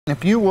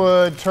If you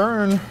would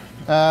turn,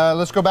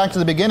 let's go back to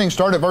the beginning,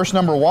 start at verse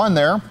number 1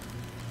 there.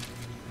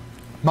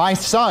 My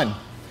son,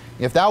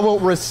 if thou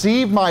wilt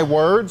receive my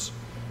words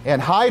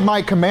and hide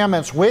my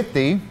commandments with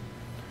thee.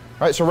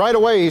 Right, so right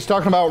away he's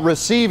talking about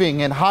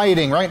receiving and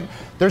hiding, right?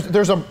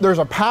 There's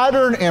a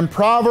pattern in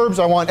Proverbs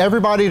I want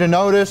everybody to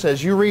notice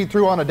as you read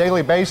through on a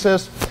daily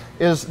basis,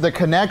 is the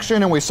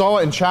connection, and we saw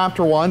it in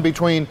chapter 1,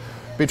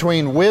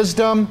 between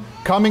wisdom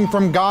coming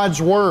from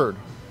God's word.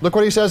 Look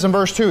what he says in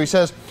verse 2. He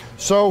says,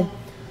 so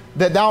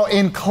that thou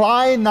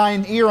incline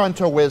thine ear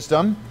unto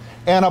wisdom,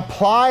 and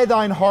apply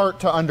thine heart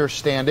to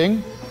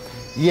understanding.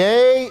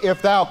 Yea,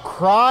 if thou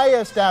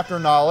criest after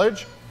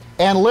knowledge,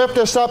 and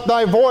liftest up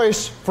thy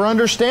voice for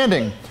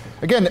understanding.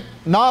 Again,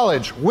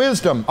 knowledge,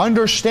 wisdom,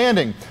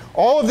 understanding.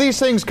 All of these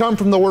things come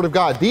from the Word of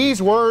God.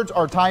 These words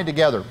are tied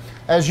together.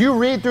 As you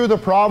read through the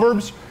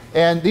Proverbs,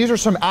 and these are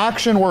some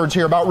action words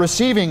here about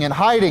receiving and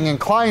hiding,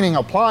 inclining,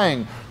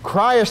 applying,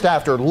 criest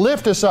after,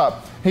 lift us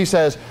up. He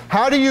says,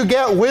 how do you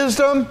get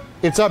wisdom?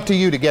 It's up to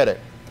you to get it.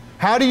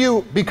 How do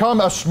you become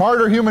a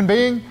smarter human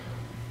being?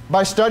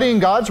 By studying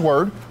God's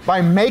Word,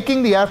 by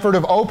making the effort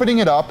of opening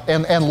it up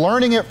and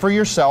learning it for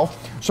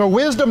yourself. So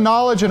wisdom,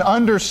 knowledge, and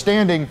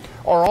understanding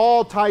are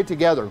all tied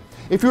together.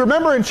 If you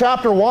remember in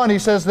chapter 1, he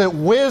says that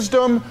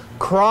wisdom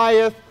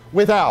crieth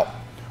without.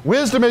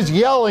 Wisdom is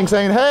yelling,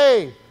 saying,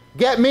 hey,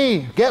 get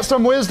me, get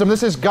some wisdom.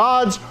 This is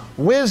God's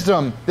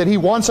wisdom that he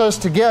wants us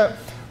to get.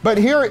 But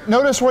here,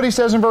 notice what he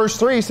says in verse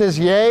 3. He says,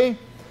 yea,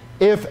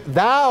 if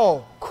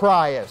thou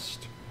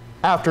criest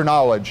after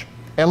knowledge,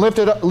 and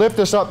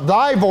liftest up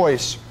thy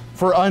voice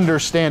for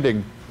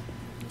understanding.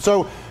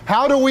 So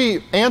how do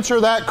we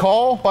answer that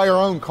call? By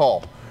our own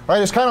call.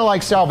 Right? It's kind of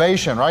like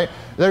salvation, right?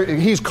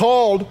 He's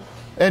called,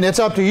 and it's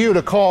up to you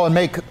to call and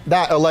make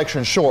that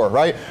election sure,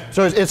 right?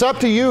 So it's up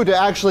to you to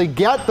actually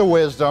get the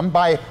wisdom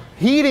by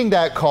heeding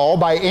that call,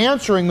 by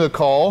answering the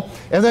call,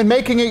 and then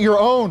making it your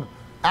own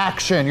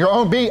action, your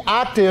own. Be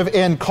active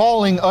in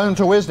calling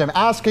unto wisdom,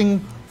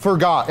 asking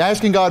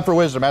God for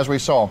wisdom, as we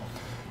saw.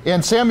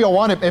 In Samuel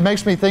 1, it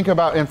makes me think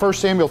about, in 1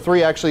 Samuel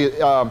 3, actually,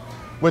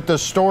 with the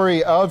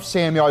story of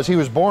Samuel as he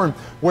was born,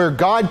 where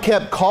God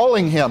kept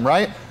calling him,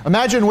 right?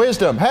 Imagine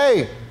wisdom.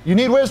 Hey, you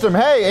need wisdom.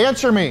 Hey,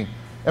 answer me.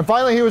 And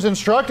finally he was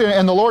instructed,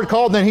 and the Lord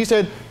called, and then he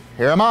said,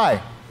 here am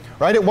I.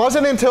 Right? It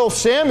wasn't until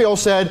Samuel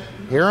said,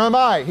 here am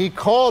I. He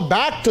called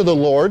back to the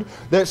Lord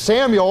that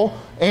Samuel,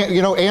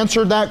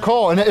 answered that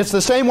call. And it's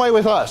the same way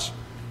with us.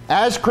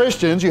 As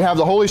Christians, you have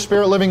the Holy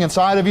Spirit living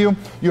inside of you.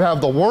 You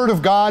have the Word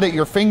of God at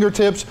your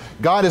fingertips.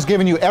 God has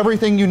given you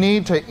everything you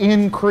need to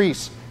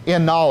increase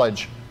in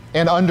knowledge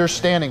and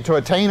understanding, to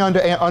attain unto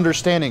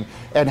understanding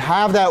and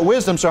have that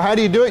wisdom. So how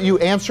do you do it? You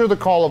answer the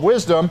call of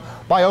wisdom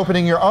by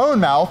opening your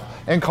own mouth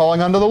and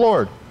calling unto the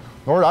Lord.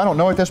 Lord, I don't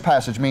know what this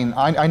passage means.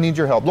 I need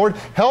your help. Lord,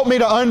 help me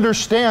to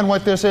understand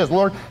what this is.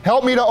 Lord,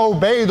 help me to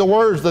obey the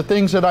words, the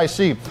things that I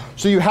see.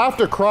 So you have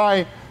to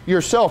cry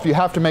yourself. You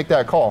have to make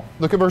that call.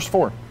 Look at verse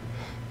 4.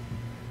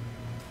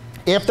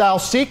 If thou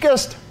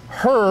seekest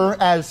her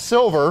as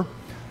silver,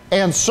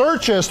 and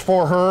searchest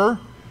for her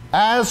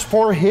as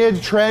for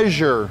hid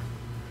treasure.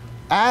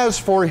 As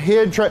for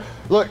hid treasure.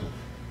 Look,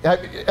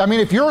 I mean,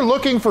 if you're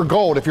looking for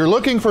gold, if you're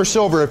looking for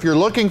silver, if you're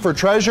looking for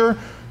treasure,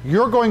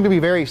 you're going to be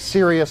very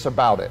serious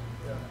about it.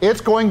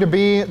 It's going to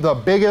be the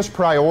biggest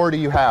priority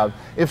you have.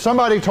 If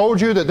somebody told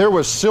you that there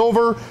was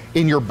silver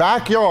in your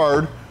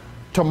backyard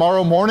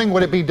tomorrow morning,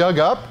 would it be dug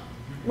up?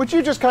 Would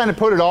you just kind of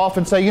put it off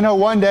and say,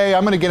 one day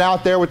I'm going to get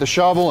out there with the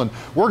shovel and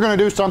we're going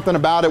to do something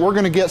about it. We're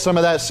going to get some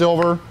of that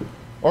silver.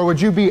 Or would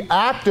you be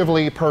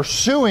actively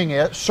pursuing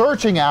it,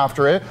 searching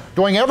after it,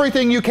 doing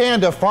everything you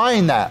can to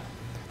find that?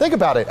 Think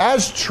about it.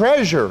 As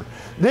treasure,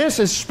 this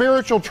is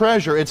spiritual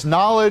treasure. It's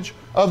knowledge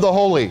of the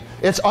holy.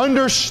 It's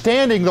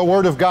understanding the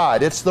Word of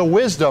God. It's the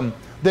wisdom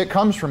that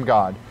comes from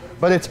God.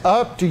 But it's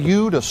up to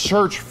you to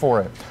search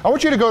for it. I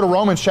want you to go to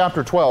Romans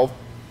chapter 12.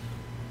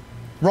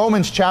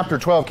 Romans chapter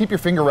 12. Keep your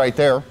finger right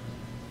there.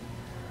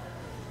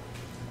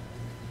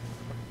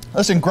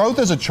 Listen, growth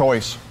is a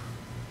choice.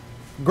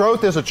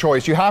 Growth is a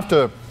choice. You have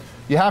to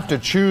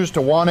choose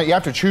to want it. You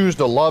have to choose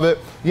to love it.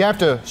 You have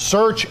to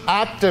search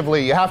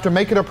actively. You have to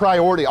make it a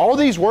priority. All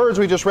these words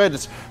we just read,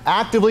 it's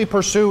actively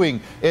pursuing.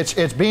 It's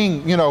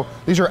being,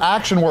 these are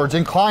action words: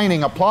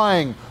 inclining,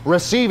 applying,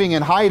 receiving,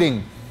 and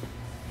hiding.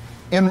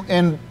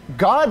 And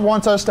God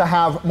wants us to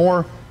have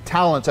more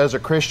talents as a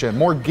Christian,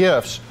 more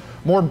gifts,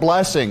 more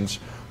blessings.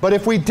 But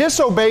if we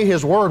disobey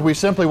His Word, we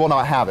simply will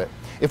not have it.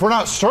 If we're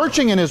not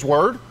searching in His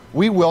Word,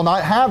 we will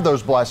not have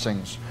those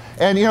blessings.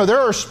 And there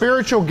are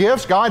spiritual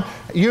gifts. God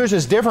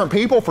uses different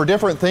people for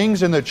different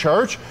things in the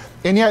church,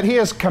 and yet He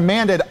has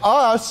commanded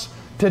us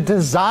to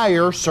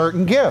desire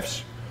certain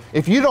gifts.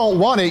 If you don't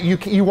want it,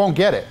 you won't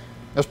get it.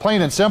 It's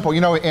plain and simple.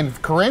 In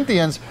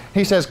Corinthians,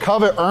 he says,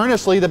 covet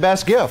earnestly the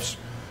best gifts.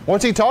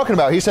 What's he talking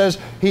about? He says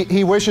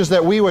he wishes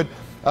that we would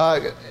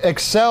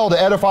excel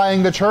to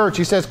edifying the church.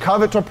 He says,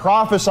 covet to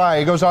prophesy.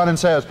 He goes on and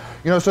says,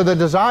 so the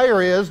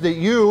desire is that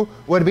you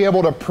would be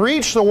able to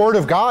preach the Word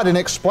of God and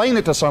explain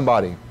it to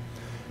somebody.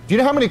 Do you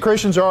know how many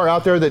Christians there are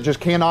out there that just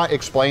cannot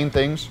explain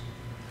things?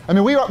 I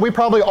mean, we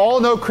probably all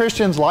know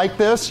Christians like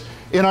this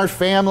in our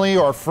family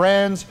or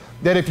friends,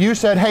 that if you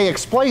said, hey,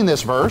 explain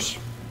this verse,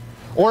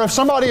 or if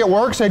somebody at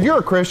work said, you're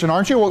a Christian,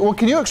 aren't you? Well,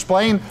 can you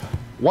explain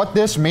what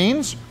this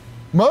means?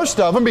 Most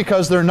of them,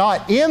 because they're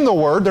not in the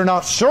Word, they're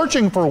not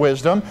searching for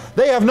wisdom,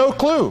 they have no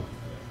clue.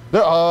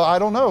 I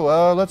don't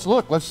know. Let's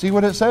look. Let's see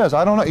what it says.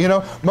 I don't know. You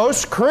know,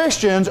 most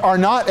Christians are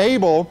not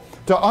able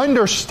to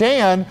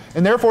understand,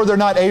 and therefore they're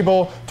not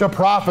able to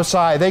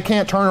prophesy. They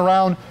can't turn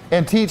around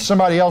and teach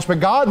somebody else. But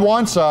God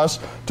wants us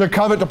to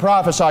covet to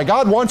prophesy.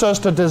 God wants us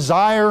to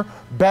desire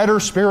better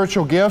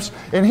spiritual gifts,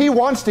 and He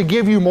wants to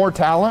give you more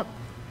talent.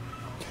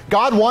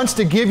 God wants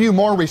to give you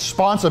more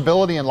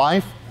responsibility in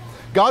life.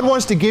 God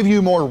wants to give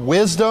you more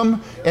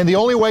wisdom, and the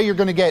only way you're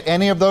going to get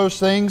any of those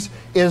things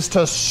is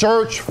to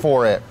search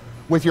for it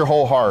with your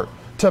whole heart,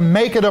 to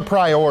make it a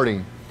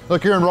priority.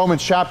 Look here in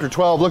Romans chapter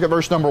 12, look at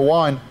verse number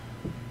 1.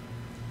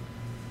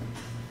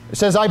 It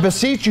says, I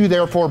beseech you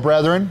therefore,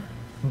 brethren,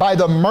 by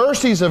the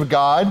mercies of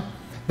God,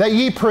 that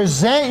ye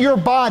present your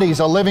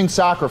bodies a living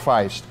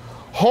sacrifice,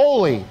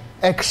 holy,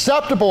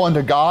 acceptable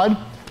unto God,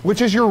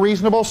 which is your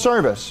reasonable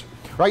service.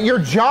 Right? Your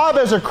job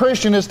as a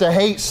Christian is to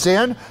hate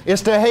sin,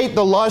 is to hate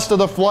the lust of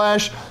the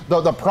flesh,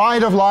 the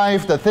pride of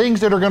life, the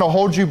things that are going to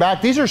hold you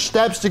back. These are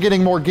steps to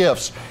getting more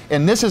gifts.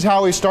 And this is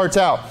how he starts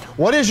out.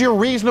 What is your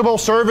reasonable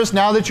service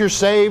now that you're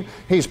saved?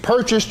 He's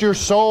purchased your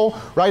soul,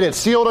 right? It's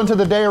sealed unto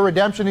the day of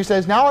redemption. He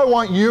says, now I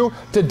want you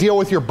to deal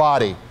with your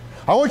body.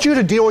 I want you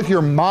to deal with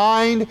your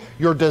mind,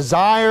 your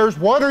desires.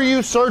 What are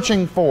you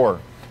searching for?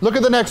 Look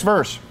at the next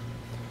verse.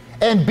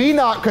 And be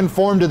not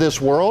conformed to this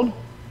world,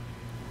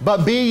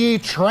 but be ye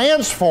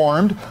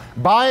transformed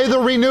by the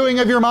renewing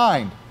of your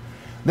mind,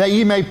 that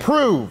ye may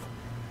prove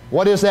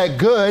what is that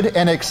good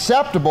and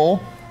acceptable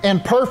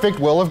and perfect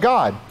will of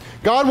God.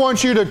 God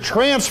wants you to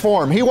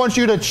transform. He wants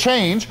you to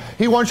change.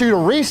 He wants you to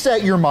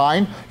reset your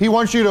mind. He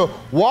wants you to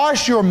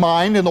wash your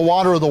mind in the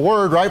water of the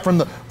Word, right, from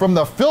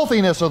the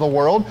filthiness of the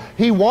world.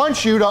 He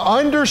wants you to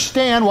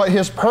understand what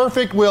His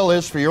perfect will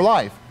is for your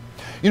life.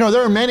 You know,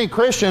 there are many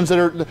Christians that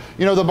are,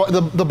 you know,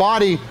 the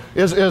body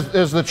is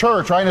the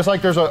church, right? And it's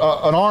like there's an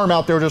arm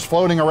out there just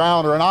floating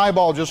around, or an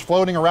eyeball just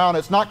floating around.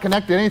 It's not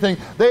connected to anything.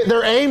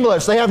 They're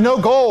aimless. They have no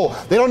goal.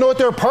 They don't know what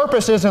their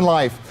purpose is in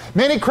life.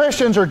 Many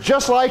Christians are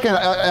just like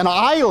an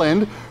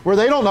island where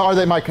they don't know, are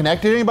they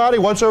connected to anybody?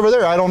 What's over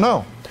there? I don't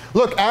know.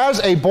 Look,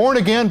 as a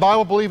born-again,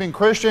 Bible-believing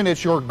Christian,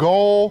 it's your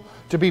goal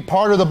to be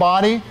part of the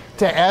body,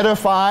 to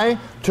edify,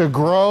 to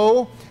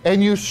grow,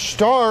 and you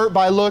start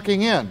by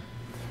looking in.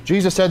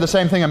 Jesus said the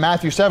same thing in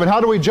Matthew 7. How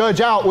do we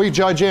judge out? We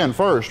judge in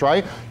first,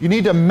 right? You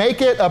need to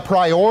make it a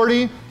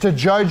priority to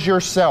judge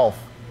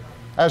yourself.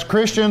 As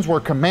Christians,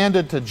 we're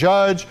commanded to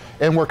judge,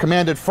 and we're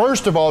commanded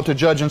first of all to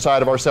judge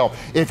inside of ourselves.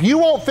 If you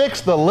won't fix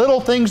the little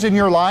things in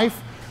your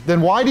life,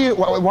 then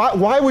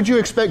why would you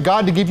expect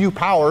God to give you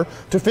power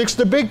to fix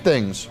the big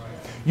things?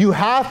 You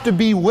have to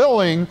be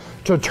willing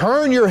to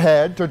turn your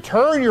head, to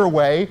turn your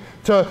way,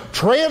 to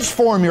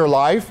transform your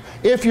life.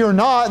 If you're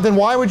not, then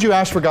why would you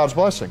ask for God's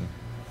blessing?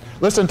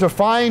 Listen, to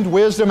find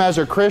wisdom as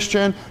a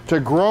Christian, to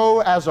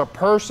grow as a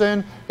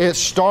person, it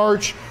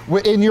starts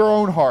in your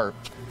own heart.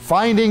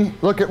 Finding,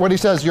 look at what he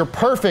says, your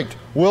perfect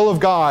will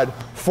of God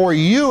for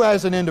you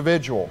as an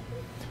individual.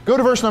 Go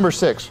to verse number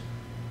 6.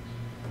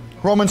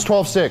 Romans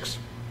 12:6.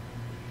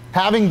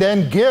 Having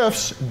then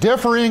gifts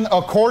differing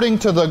according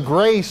to the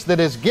grace that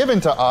is given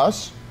to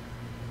us,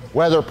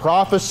 whether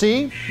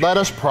prophecy, let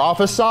us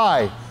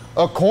prophesy,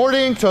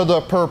 according to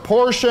the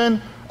proportion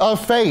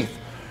of faith.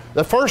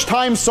 The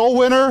first-time soul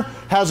winner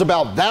has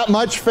about that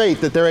much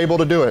faith that they're able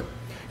to do it.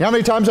 You know how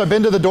many times I've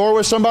been to the door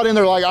with somebody and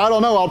they're like, I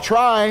don't know, I'll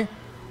try.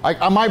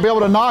 I might be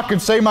able to knock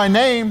and say my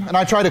name, and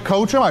I try to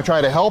coach them, I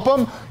try to help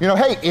them. You know,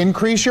 hey,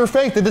 increase your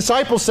faith. The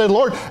disciples said,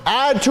 Lord,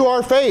 add to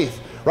our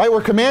faith. Right?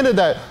 We're commanded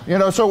that. You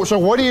know, so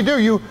what do?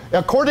 You,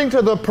 according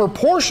to the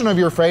proportion of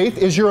your faith,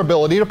 is your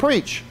ability to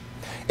preach.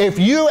 If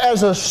you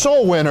as a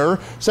soul winner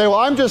say, well,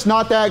 I'm just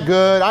not that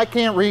good, I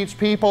can't reach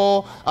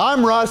people,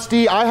 I'm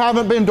rusty, I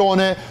haven't been doing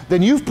it,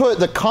 then you've put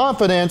the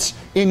confidence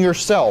in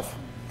yourself.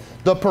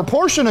 The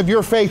proportion of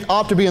your faith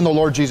ought to be in the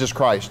Lord Jesus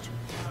Christ.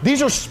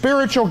 These are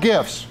spiritual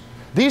gifts.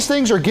 These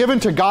things are given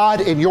to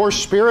God in your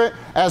spirit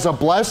as a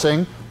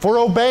blessing for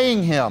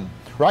obeying Him,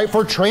 right?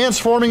 For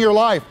transforming your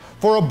life,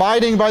 for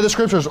abiding by the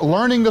Scriptures,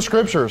 learning the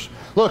Scriptures.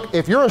 Look,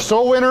 if you're a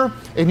soul winner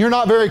and you're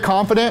not very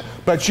confident,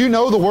 but you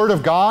know the Word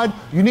of God,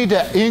 you need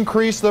to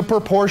increase the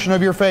proportion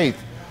of your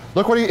faith.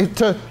 Look what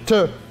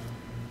to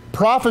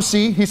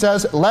prophecy, he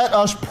says, let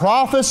us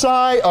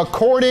prophesy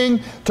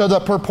according to the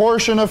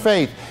proportion of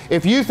faith.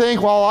 If you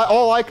think, well,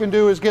 all I can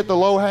do is get the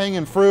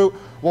low-hanging fruit,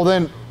 well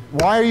then,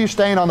 why are you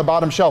staying on the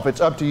bottom shelf?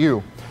 It's up to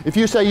you. If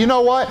you say, you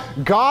know what,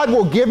 God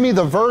will give me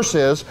the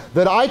verses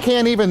that I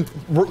couldn't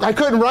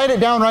write it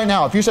down right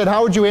now. If you said,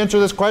 how would you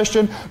answer this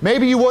question?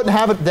 Maybe you wouldn't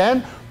have it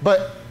then,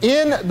 but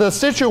in the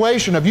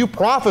situation of you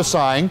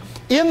prophesying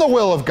in the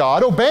will of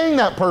God, obeying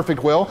that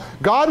perfect will,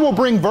 God will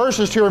bring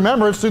verses to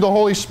remembrance through the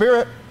Holy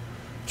Spirit.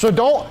 So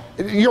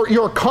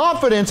your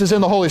confidence is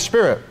in the Holy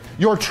Spirit.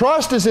 Your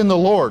trust is in the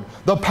Lord.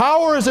 The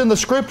power is in the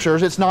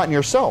Scriptures. It's not in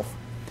yourself.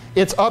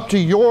 It's up to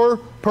your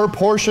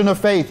proportion of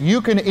faith.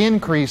 You can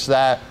increase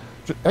that.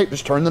 Hey,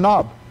 just turn the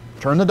knob.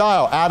 Turn the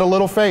dial. Add a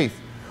little faith.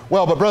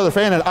 Well, but Brother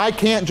Fannin, I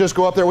can't just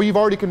go up there. Well, you've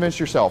already convinced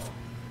yourself,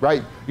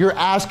 right? You're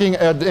asking,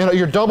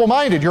 you're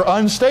double-minded. You're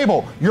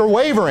unstable. You're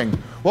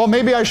wavering. Well,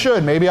 maybe I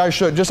should. Maybe I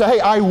should. Just say, hey,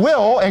 I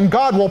will, and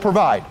God will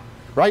provide.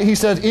 Right? He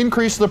says,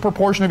 increase the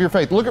proportion of your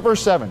faith. Look at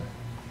verse 7.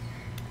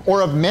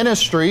 Or of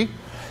ministry,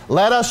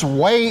 let us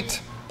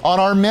wait on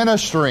our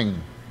ministering.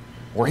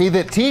 Or he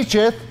that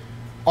teacheth,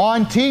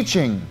 on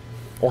teaching.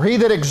 Or he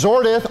that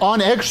exhorteth, on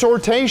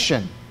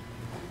exhortation.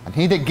 And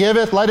he that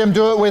giveth, let him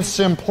do it with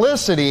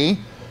simplicity.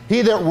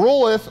 He that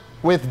ruleth,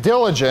 with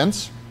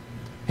diligence.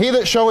 He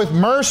that showeth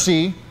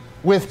mercy,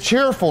 with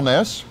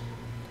cheerfulness.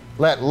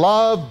 Let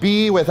love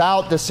be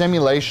without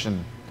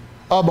dissimulation.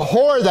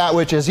 Abhor that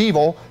which is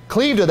evil,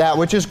 cleave to that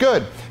which is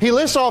good. He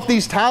lists off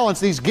these talents,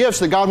 these gifts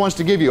that God wants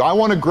to give you. I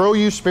want to grow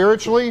you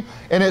spiritually,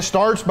 and it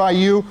starts by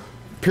you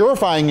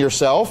purifying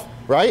yourself,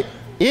 right?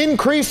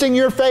 Increasing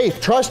your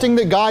faith, trusting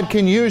that God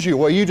can use you.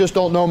 Well, you just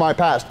don't know my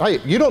past. Hey,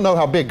 you don't know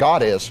how big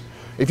God is.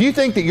 If you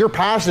think that your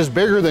past is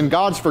bigger than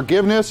God's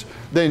forgiveness,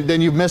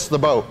 then you've missed the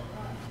boat.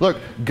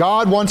 Look,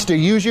 God wants to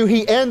use you.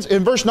 He ends,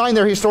 in verse 9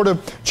 there, he sort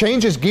of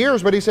changes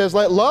gears, but he says,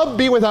 let love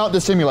be without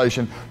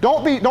dissimulation.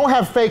 Don't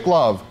have fake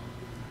love.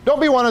 Don't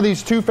be one of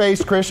these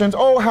two-faced Christians.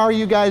 Oh, how are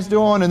you guys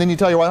doing? And then you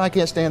tell your wife, I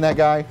can't stand that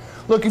guy.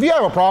 Look, if you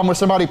have a problem with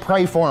somebody,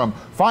 pray for them.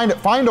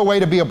 Find a way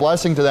to be a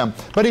blessing to them.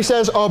 But he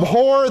says,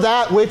 abhor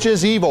that which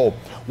is evil.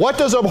 What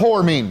does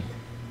abhor mean?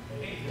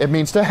 It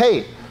means to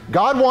hate.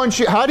 God wants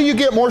you, how do you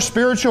get more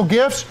spiritual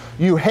gifts?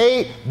 You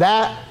hate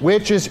that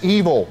which is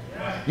evil.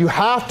 You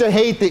have to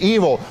hate the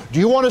evil. Do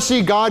you want to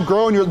see God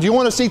grow in your, do you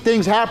want to see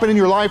things happen in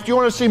your life? Do you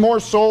want to see more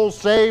souls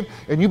saved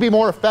and you be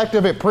more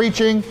effective at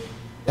preaching?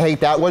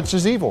 Hate that which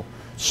is evil.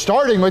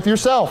 Starting with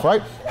yourself,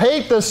 right?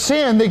 Hate the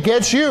sin that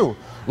gets you.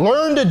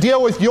 Learn to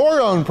deal with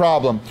your own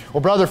problem.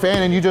 Well, Brother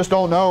Fannin, you just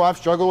don't know. I've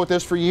struggled with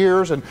this for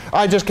years and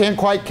I just can't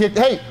quite kick.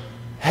 Hey,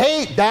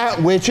 hate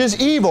that which is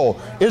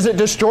evil. Is it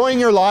destroying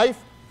your life?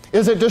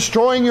 Is it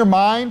destroying your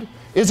mind?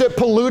 Is it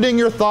polluting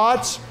your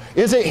thoughts?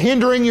 Is it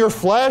hindering your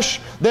flesh?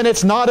 Then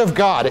it's not of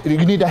God.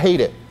 You need to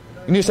hate it.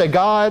 You need to say,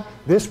 God,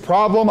 this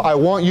problem, I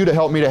want you to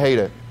help me to hate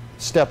it.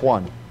 Step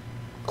one.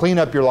 Clean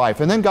up your life.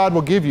 And then God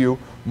will give you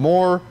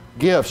more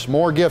gifts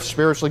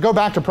spiritually. Go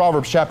back to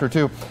Proverbs chapter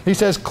 2. He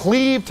says,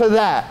 cleave to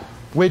that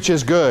which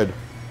is good.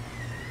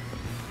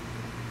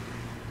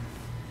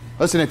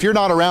 Listen, if you're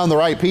not around the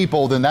right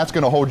people, then that's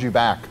going to hold you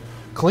back.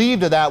 Cleave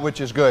to that which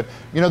is good.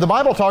 You know, the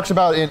Bible talks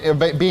about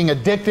being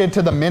addicted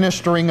to the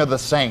ministering of the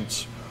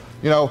saints.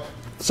 You know,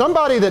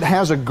 somebody that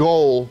has a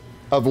goal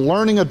of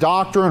learning a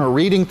doctrine or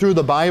reading through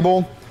the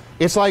Bible,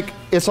 it's like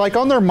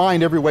on their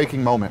mind every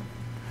waking moment.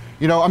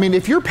 You know, I mean,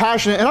 if you're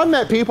passionate, and I've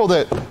met people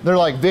that they're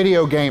like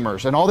video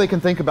gamers, and all they can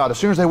think about as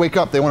soon as they wake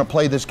up, they want to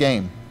play this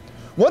game.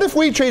 What if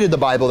we treated the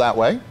Bible that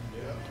way?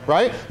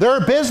 Right? There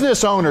are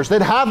business owners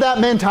that have that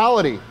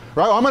mentality.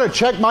 Right? I'm going to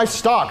check my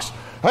stocks.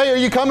 Hey, are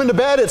you coming to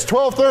bed? It's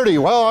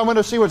 12:30. Well, I'm going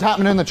to see what's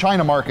happening in the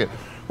China market.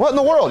 What in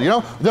the world? You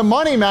know, the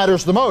money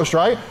matters the most,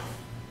 right?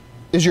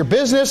 Is your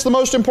business the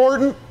most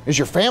important? Is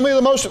your family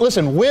the most?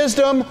 Listen,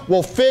 wisdom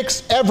will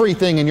fix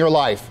everything in your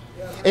life.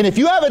 And if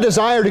you have a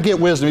desire to get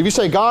wisdom, if you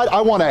say, God,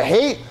 I want to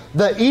hate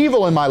the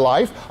evil in my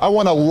life, I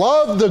want to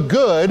love the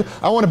good,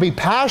 I want to be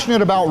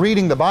passionate about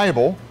reading the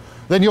Bible,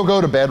 then you'll go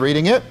to bed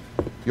reading it,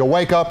 you'll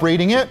wake up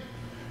reading it,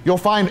 you'll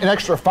find an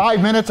extra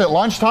 5 minutes at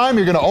lunchtime,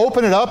 you're going to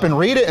open it up and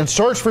read it and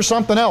search for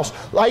something else,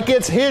 like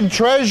it's hid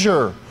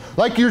treasure,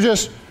 like you're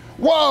just,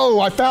 whoa,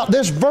 I found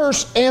this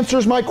verse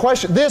answers my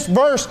question. This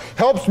verse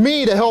helps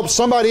me to help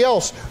somebody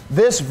else.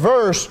 This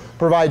verse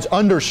provides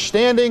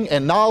understanding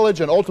and knowledge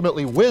and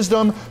ultimately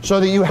wisdom so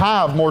that you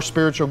have more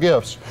spiritual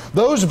gifts.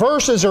 Those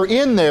verses are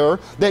in there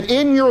that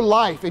in your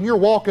life, in your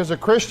walk as a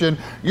Christian,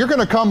 you're going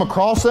to come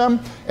across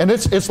them and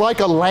it's like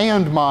a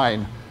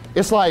landmine.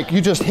 It's like you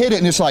just hit it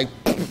and it's like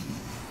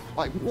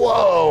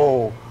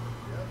whoa.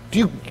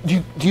 Do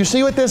you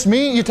see what this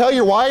means? You tell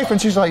your wife and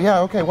she's like,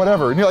 yeah, okay,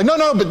 whatever. And you're like,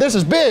 no, but this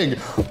is big.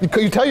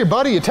 You tell your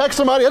buddy, you text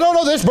somebody, I don't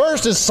know, this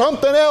verse is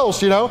something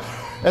else, you know.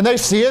 And they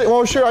see it,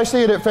 well, sure, I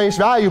see it at face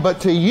value,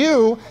 but to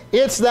you,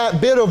 it's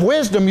that bit of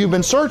wisdom you've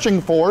been searching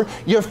for.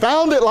 You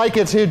found it like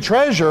it's hid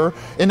treasure,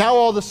 and now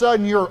all of a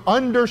sudden your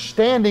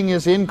understanding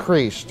is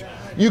increased.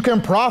 You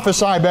can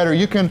prophesy better,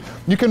 you can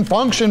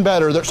function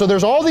better. So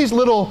there's all these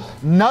little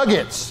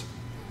nuggets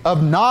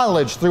of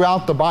knowledge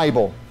throughout the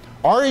Bible.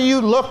 Are you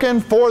looking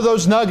for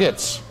those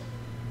nuggets?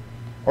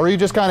 Or are you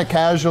just kind of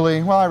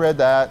casually, well, I read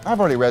that. I've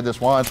already read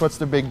this once. What's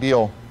the big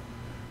deal?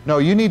 No,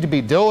 you need to be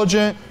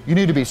diligent. You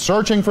need to be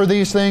searching for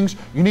these things.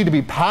 You need to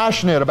be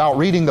passionate about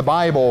reading the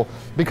Bible,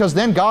 because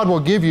then God will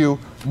give you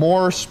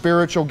more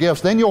spiritual gifts.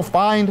 Then you'll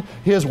find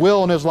His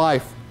will in His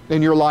life,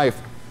 in your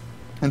life.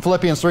 In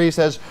Philippians 3 He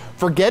says,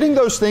 forgetting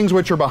those things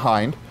which are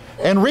behind,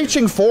 and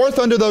reaching forth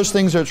unto those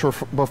things which were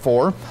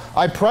before,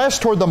 I press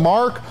toward the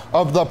mark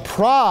of the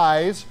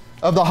prize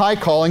of the high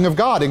calling of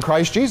God in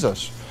Christ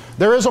Jesus.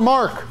 There is a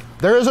mark.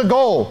 There is a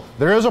goal.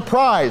 There is a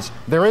prize.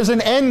 There is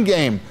an end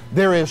game.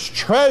 There is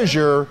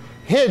treasure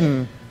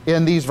hidden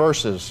in these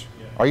verses.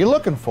 Are you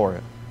looking for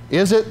it?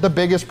 Is it the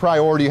biggest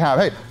priority you have?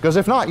 Hey, because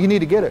if not, you need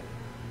to get it.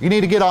 You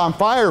need to get on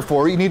fire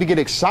for it. You need to get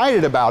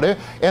excited about it.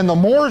 And the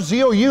more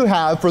zeal you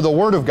have for the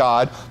Word of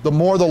God, the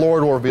more the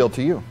Lord will reveal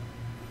to you.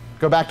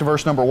 Go back to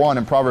verse number 1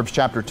 in Proverbs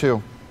chapter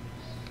 2.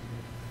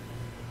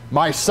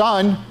 My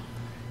son,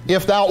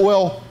 if thou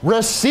wilt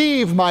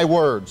receive my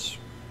words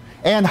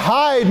and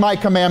hide my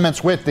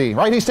commandments with thee.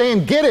 Right? He's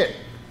saying, get it.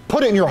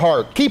 Put it in your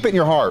heart. Keep it in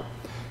your heart.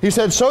 He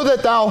said, so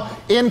that thou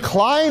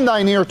incline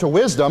thine ear to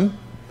wisdom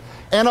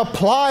and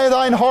apply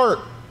thine heart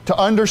to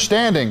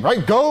understanding.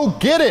 Right? Go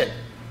get it.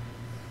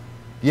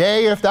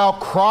 Yea, if thou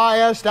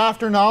criest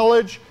after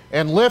knowledge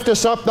and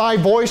liftest up thy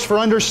voice for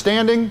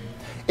understanding,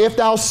 if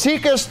thou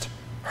seekest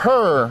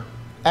her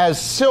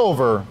as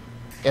silver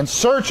and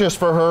searchest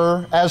for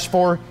her as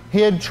for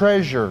hid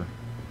treasure.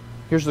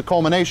 Here's the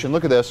culmination.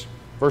 Look at this.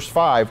 Verse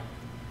 5.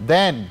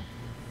 Then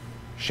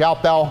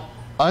shalt thou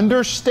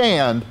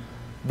understand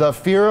the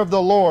fear of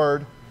the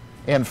Lord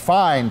and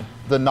find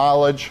the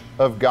knowledge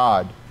of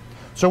God.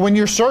 So when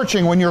you're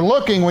searching, when you're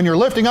looking, when you're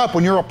lifting up,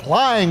 when you're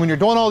applying, when you're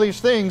doing all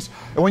these things,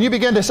 and when you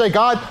begin to say,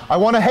 God, I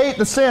want to hate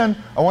the sin,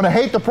 I want to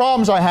hate the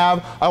problems I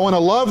have, I want to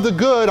love the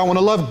good, I want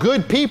to love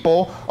good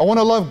people, I want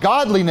to love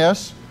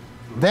godliness,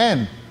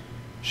 then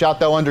shalt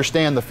thou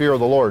understand the fear of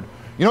the Lord.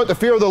 You know what the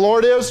fear of the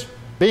Lord is?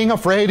 Being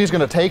afraid He's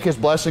going to take His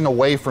blessing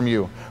away from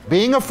you.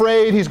 Being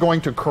afraid He's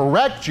going to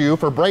correct you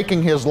for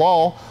breaking His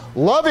law,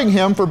 loving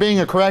Him for being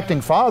a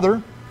correcting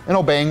Father, and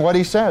obeying what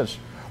He says.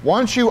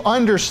 Once you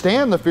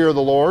understand the fear of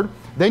the Lord,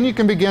 then you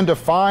can begin to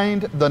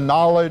find the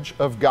knowledge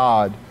of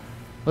God.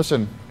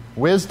 Listen,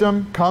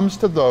 wisdom comes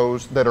to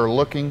those that are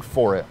looking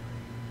for it.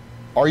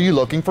 Are you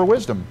looking for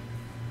wisdom?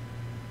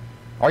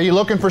 Are you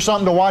looking for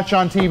something to watch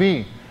on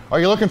TV? Are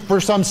you looking for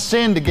some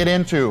sin to get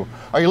into?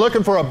 Are you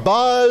looking for a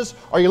buzz?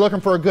 Are you looking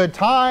for a good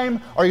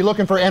time? Are you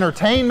looking for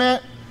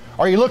entertainment?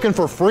 Are you looking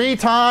for free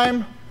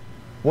time?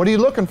 What are you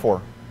looking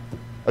for?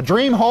 A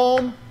dream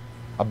home?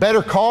 A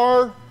better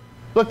car?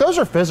 Look, those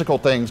are physical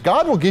things.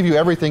 God will give you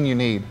everything you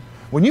need.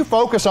 When you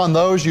focus on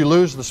those, you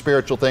lose the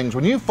spiritual things.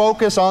 When you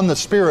focus on the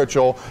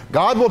spiritual,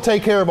 God will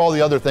take care of all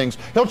the other things.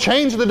 He'll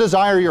change the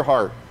desire of your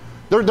heart.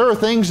 There are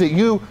things that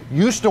you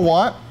used to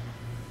want,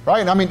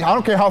 right? I mean, I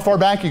don't care how far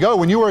back you go.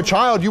 When you were a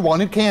child, you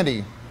wanted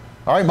candy.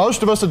 All right,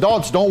 most of us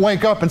adults don't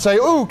wake up and say,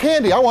 ooh,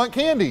 candy, I want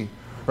candy.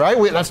 Right?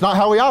 That's not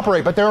how we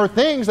operate. But there are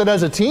things that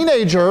as a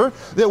teenager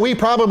that we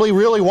probably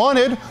really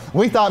wanted.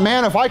 We thought,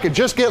 man, if I could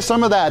just get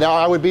some of that,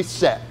 I would be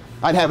set.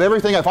 I'd have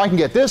everything. If I can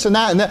get this and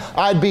that,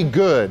 I'd be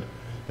good.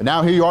 And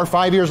now here you are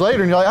 5 years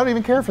later, and you're like, I don't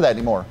even care for that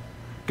anymore.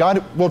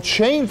 God will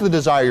change the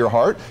desire of your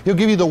heart. He'll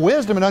give you the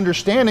wisdom and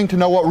understanding to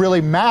know what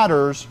really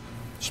matters,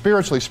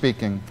 spiritually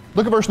speaking.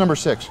 Look at verse number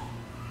 6.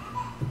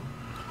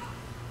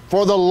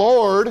 For the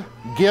Lord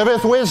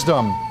giveth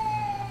wisdom.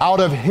 Out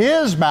of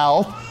His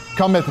mouth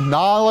cometh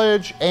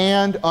knowledge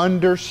and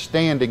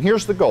understanding.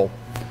 Here's the goal.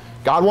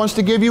 God wants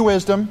to give you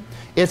wisdom.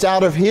 It's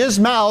out of His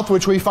mouth,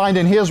 which we find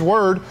in His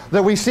Word,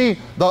 that we see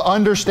the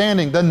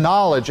understanding, the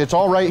knowledge. It's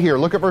all right here.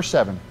 Look at verse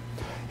 7.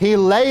 He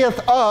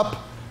layeth up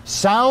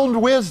sound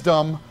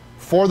wisdom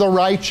for the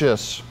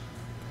righteous.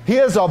 He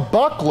is a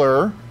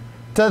buckler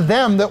to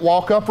them that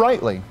walk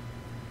uprightly.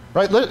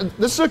 Right?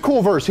 This is a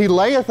cool verse. He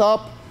layeth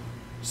up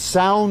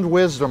sound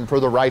wisdom for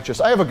the righteous.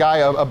 I have a guy,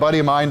 a buddy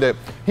of mine, that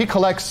he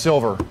collects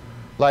silver.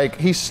 Like,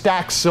 he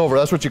stacks silver.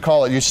 That's what you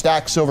call it. You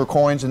stack silver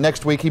coins, and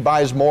next week he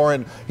buys more,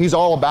 and he's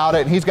all about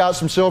it. And he's got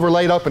some silver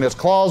laid up in his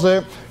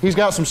closet. He's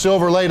got some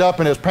silver laid up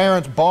in his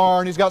parents'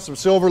 barn. He's got some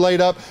silver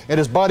laid up in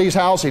his buddy's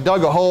house. He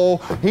dug a hole.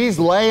 He's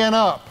laying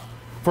up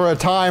for a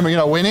time,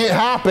 when it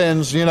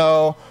happens,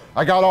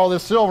 I got all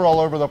this silver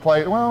all over the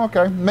place. Well,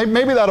 okay,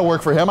 maybe that'll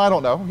work for him. I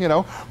don't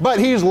know, But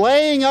he's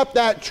laying up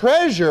that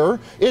treasure.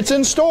 It's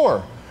in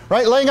store,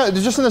 right? Laying up,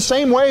 just in the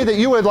same way that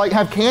you would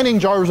have canning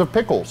jars of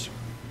pickles.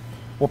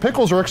 Well,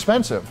 pickles are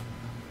expensive,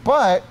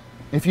 but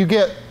if you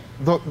get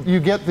what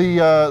do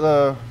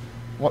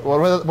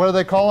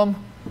they call them?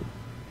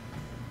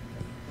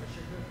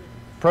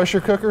 Pressure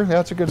cooker.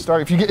 That's a good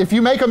start. If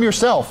you make them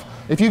yourself,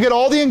 if you get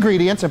all the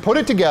ingredients and put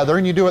it together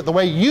and you do it the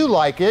way you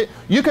like it,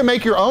 you can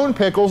make your own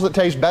pickles that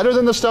taste better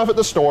than the stuff at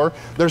the store.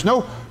 There's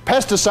no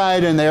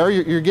pesticide in there.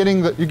 You're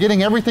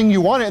getting everything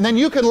you want, and then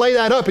you can lay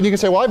that up and you can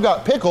say, well, I've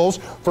got pickles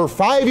for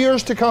 5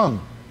 years to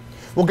come.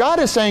 Well, God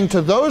is saying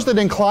to those that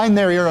incline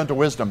their ear unto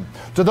wisdom,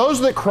 to those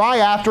that cry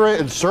after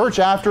it and search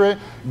after it,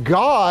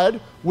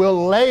 God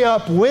will lay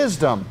up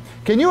wisdom.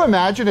 Can you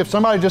imagine if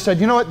somebody just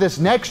said, you know what, this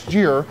next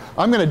year,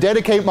 I'm going to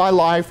dedicate my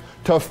life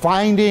to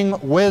finding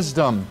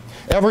wisdom.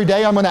 Every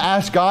day I'm going to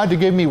ask God to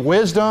give me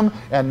wisdom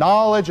and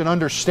knowledge and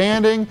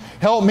understanding.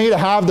 Help me to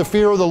have the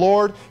fear of the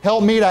Lord.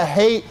 Help me to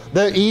hate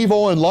the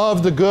evil and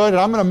love the good. And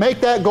I'm going to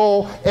make that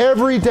goal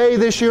every day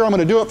this year. I'm going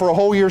to do it for a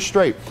whole year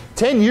straight.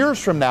 10 years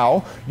from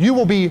now, you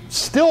will be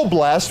still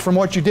blessed from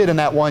what you did in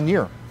that 1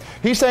 year.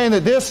 He's saying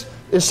that this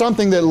is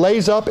something that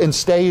lays up and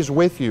stays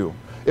with you.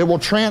 It will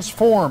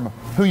transform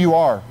who you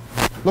are.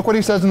 Look what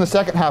he says in the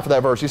second half of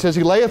that verse. He says,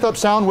 he layeth up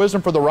sound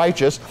wisdom for the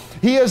righteous.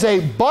 He is a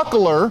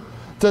buckler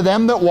to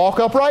them that walk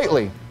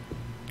uprightly.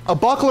 A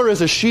buckler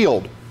is a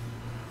shield,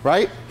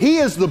 right? He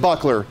is the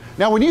buckler.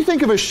 Now, when you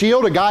think of a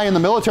shield, a guy in the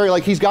military,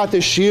 like he's got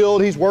this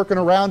shield, he's working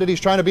around it, he's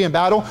trying to be in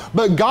battle,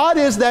 but God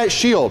is that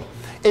shield.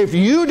 If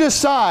you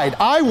decide,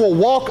 I will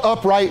walk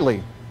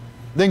uprightly,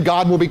 then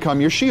God will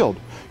become your shield.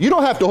 You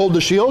don't have to hold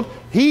the shield.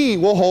 He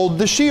will hold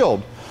the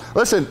shield.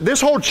 Listen,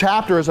 this whole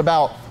chapter is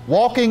about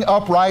walking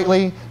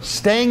uprightly,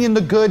 staying in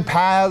the good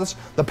paths,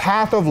 the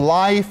path of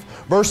life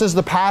versus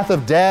the path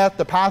of death,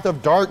 the path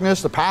of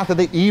darkness, the path of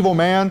the evil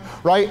man,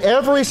 right?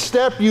 Every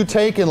step you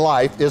take in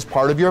life is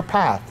part of your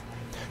path.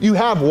 You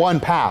have one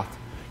path.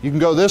 You can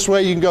go this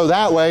way, you can go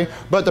that way,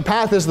 but the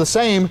path is the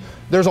same.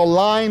 There's a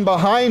line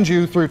behind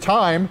you through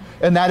time,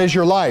 and that is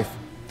your life.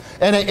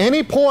 And at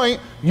any point,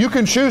 you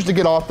can choose to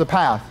get off the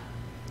path.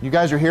 You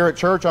guys are here at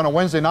church on a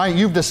Wednesday night.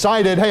 You've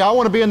decided, hey, I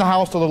want to be in the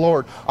house of the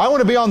Lord. I want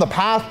to be on the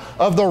path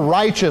of the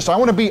righteous. I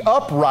want to be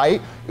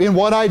upright in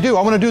what I do.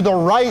 I want to do the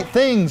right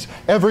things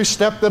every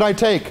step that I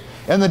take.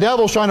 And the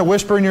devil's trying to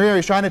whisper in your ear.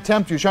 He's trying to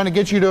tempt you. He's trying to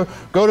get you to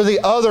go to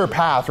the other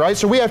path, right?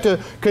 So we have to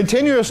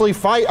continuously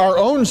fight our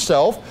own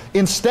self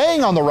in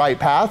staying on the right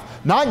path,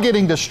 not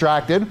getting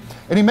distracted.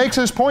 And he makes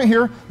this point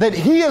here that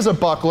he is a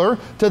buckler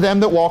to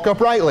them that walk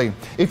uprightly.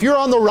 If you're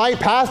on the right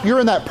path, you're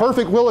in that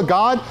perfect will of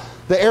God,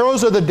 the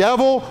arrows of the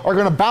devil are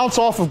going to bounce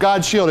off of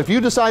God's shield. If you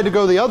decide to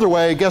go the other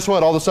way, guess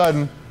what? All of a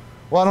sudden,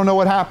 well, I don't know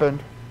what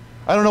happened.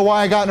 I don't know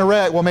why I got in a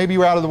wreck. Well, maybe you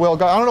were out of the will of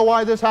God. I don't know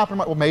why this happened.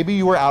 Well, maybe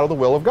you were out of the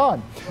will of God.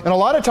 And a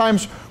lot of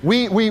times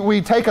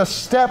we take a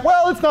step,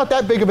 well, it's not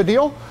that big of a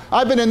deal.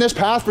 I've been in this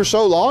path for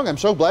so long. I'm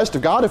so blessed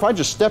of God. If I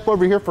just step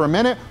over here for a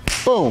minute,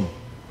 boom,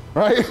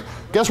 right?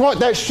 Guess what?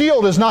 That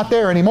shield is not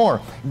there anymore.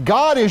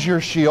 God is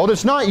your shield.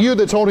 It's not you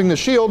that's holding the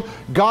shield.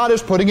 God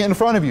is putting it in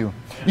front of you.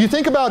 You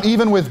think about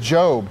even with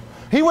Job.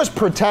 He was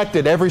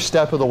protected every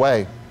step of the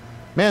way.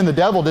 Man, the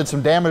devil did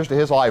some damage to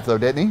his life though,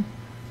 didn't he?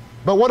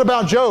 But what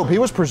about Job? He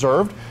was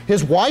preserved.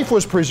 His wife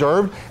was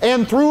preserved.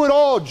 And through it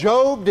all,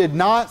 Job did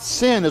not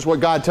sin, is what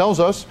God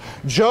tells us.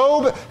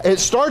 Job, it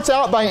starts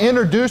out by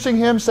introducing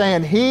him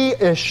saying, he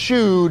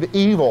eschewed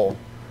evil.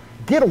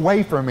 Get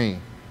away from me.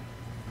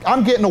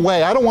 I'm getting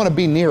away. I don't want to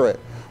be near it.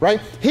 Right?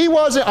 He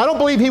wasn't, I don't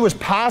believe he was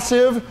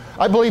passive.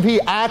 I believe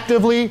he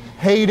actively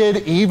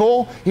hated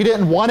evil. He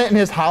didn't want it in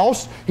his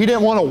house. He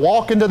didn't want to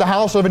walk into the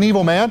house of an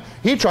evil man.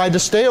 He tried to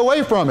stay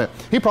away from it.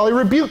 He probably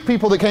rebuked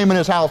people that came in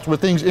his house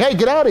with things, hey,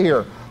 get out of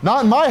here.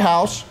 Not in my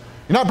house.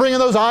 You're not bringing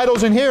those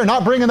idols in here.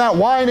 Not bringing that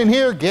wine in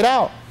here. Get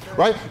out.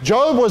 Right?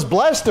 Job was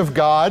blessed of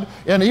God,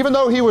 and even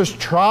though he was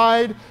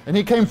tried and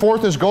he came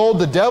forth as gold,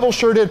 the devil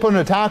sure did put an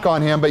attack on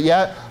him, but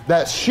yet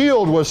that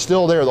shield was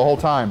still there the whole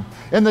time.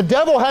 And the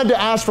devil had to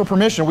ask for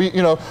permission.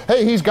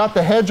 Hey, he's got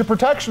the hedge of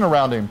protection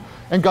around him.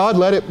 And God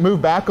let it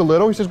move back a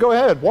little. He says, go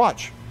ahead,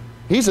 watch.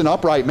 He's an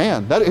upright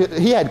man.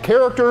 He had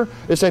character.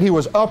 It said he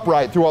was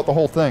upright throughout the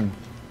whole thing.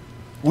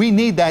 We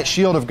need that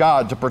shield of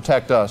God to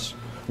protect us.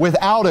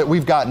 Without it,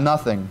 we've got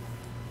nothing.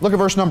 Look at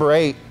verse number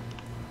 8.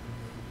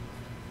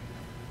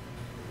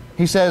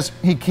 He says,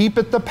 he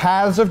keepeth the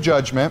paths of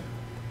judgment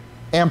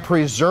and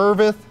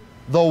preserveth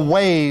the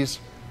ways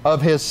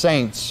of his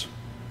saints.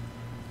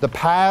 The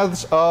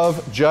paths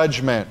of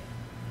judgment.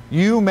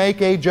 You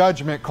make a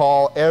judgment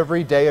call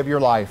every day of your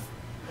life.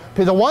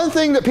 The one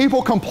thing that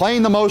people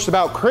complain the most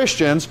about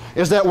Christians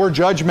is that we're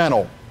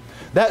judgmental.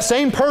 That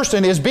same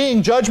person is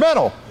being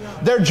judgmental.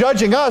 They're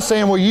judging us,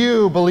 saying, well,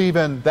 you believe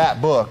in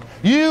that book.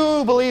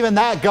 You believe in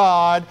that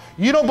God.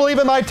 You don't believe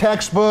in my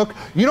textbook.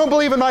 You don't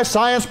believe in my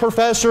science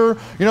professor.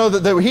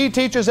 That he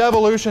teaches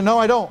evolution. No,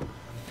 I don't.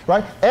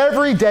 Right?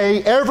 Every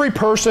day, every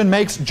person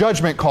makes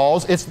judgment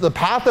calls. It's the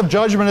path of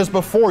judgment is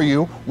before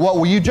you. What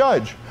will you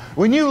judge?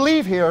 When you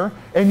leave here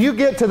and you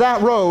get to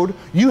that road,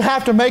 you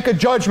have to make a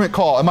judgment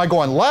call. Am I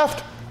going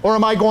left or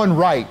am I going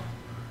right?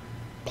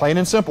 Plain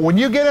and simple. When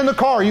you get in the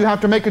car, you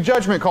have to make a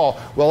judgment call.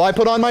 Will I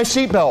put on my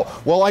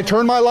seatbelt? Will I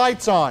turn my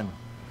lights on?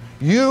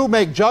 You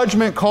make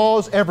judgment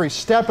calls every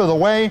step of the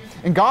way,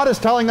 and God is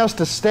telling us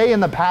to stay in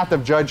the path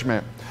of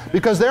judgment.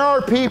 Because there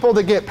are people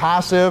that get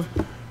passive.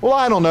 Well,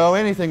 I don't know,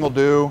 anything will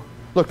do.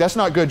 Look, that's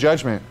not good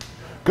judgment.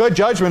 Good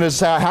judgment is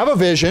to have a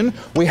vision,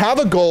 we have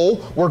a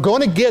goal, we're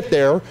going to get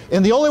there,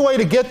 and the only way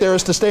to get there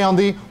is to stay on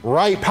the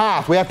right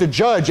path. We have to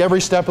judge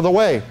every step of the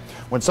way.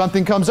 When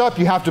something comes up,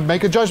 you have to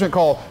make a judgment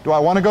call. Do I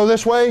want to go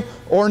this way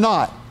or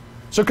not?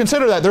 So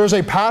consider that. There is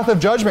a path of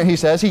judgment, he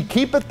says. He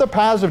keepeth the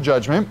paths of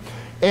judgment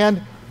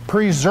and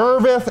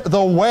preserveth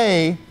the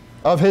way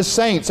of his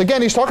saints.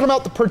 Again, he's talking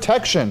about the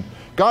protection.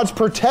 God's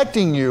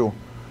protecting you.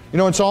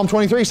 In Psalm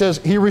 23 he says,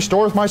 he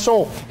restoreth my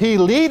soul. He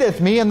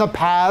leadeth me in the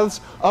paths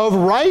of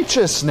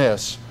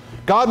righteousness.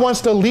 God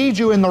wants to lead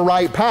you in the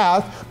right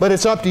path, but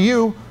it's up to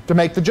you to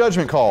make the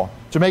judgment call,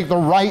 to make the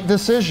right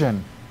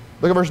decision.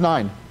 Look at verse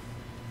 9.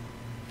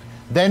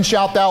 Then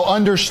shalt thou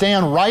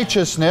understand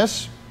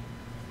righteousness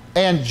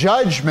and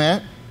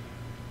judgment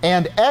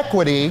and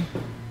equity,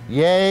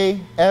 yea,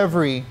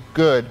 every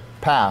good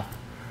path.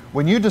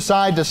 When you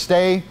decide to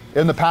stay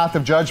in the path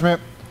of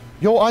judgment,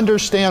 You'll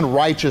understand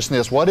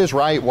righteousness, what is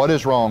right, what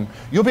is wrong.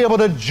 You'll be able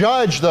to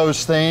judge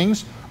those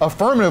things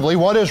affirmatively,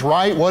 what is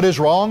right, what is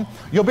wrong.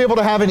 You'll be able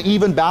to have an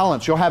even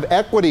balance. You'll have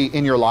equity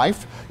in your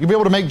life. You'll be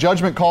able to make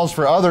judgment calls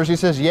for others. He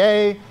says,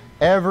 yea,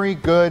 every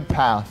good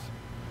path.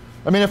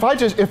 I mean,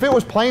 if it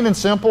was plain and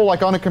simple,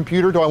 like on a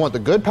computer, do I want the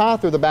good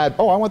path or the bad?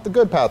 Oh, I want the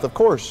good path, of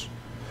course.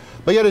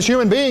 But yet as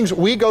human beings,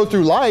 we go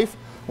through life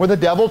where the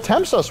devil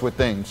tempts us with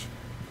things.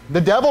 The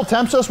devil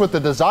tempts us with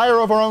the desire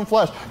of our own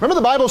flesh. Remember,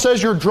 the Bible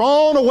says you're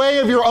drawn away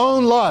of your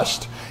own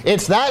lust.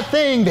 It's that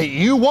thing that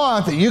you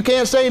want that you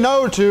can't say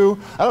no to.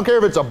 I don't care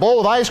if it's a bowl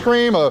of ice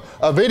cream,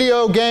 a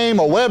video game,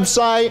 a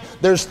website.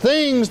 There's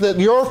things that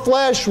your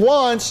flesh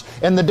wants,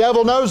 and the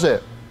devil knows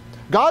it.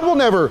 God will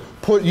never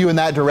put you in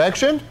that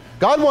direction.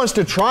 God wants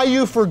to try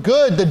you for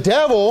good. The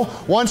devil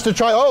wants to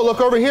try, oh,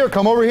 look over here,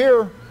 come over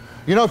here.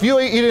 You know, if you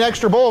eat an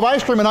extra bowl of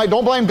ice cream at night,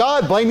 don't blame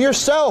God, blame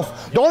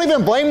yourself. Don't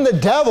even blame the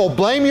devil,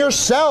 blame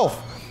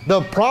yourself.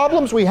 The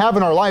problems we have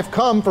in our life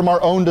come from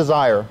our own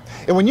desire.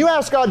 And when you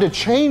ask God to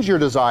change your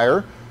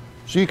desire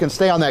so you can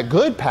stay on that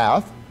good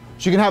path,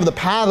 so you can have the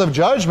path of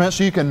judgment,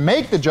 so you can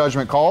make the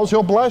judgment calls,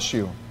 He'll bless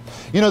you.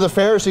 You know, the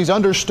Pharisees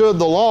understood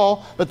the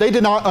law, but they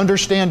did not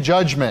understand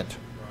judgment.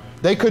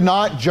 They could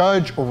not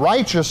judge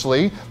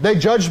righteously. They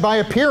judged by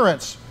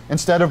appearance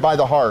instead of by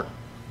the heart.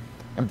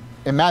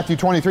 In Matthew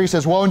 23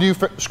 says, woe unto you,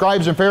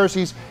 scribes and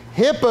Pharisees,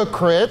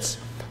 hypocrites,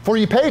 for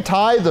ye pay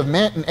tithe of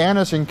mint and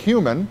anise and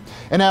cumin,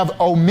 and have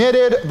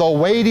omitted the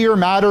weightier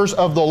matters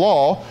of the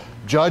law,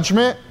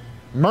 judgment,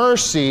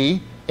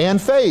 mercy, and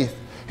faith.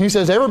 He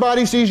says,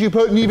 everybody sees you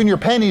putting even your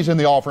pennies in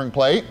the offering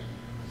plate,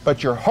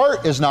 but your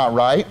heart is not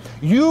right.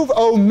 You've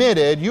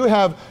omitted, you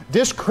have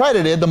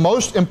discredited the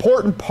most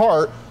important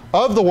part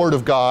of the Word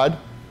of God,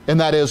 and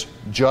that is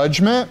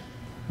judgment,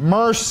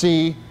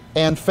 mercy,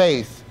 and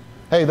faith.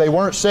 Hey, they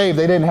weren't saved,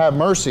 they didn't have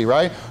mercy,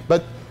 right?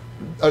 But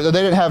they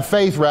didn't have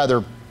faith,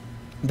 rather.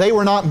 They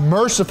were not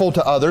merciful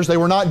to others. They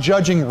were not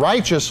judging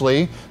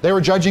righteously. They were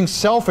judging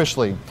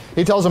selfishly.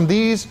 He tells them,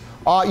 these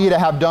ought ye to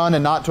have done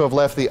and not to have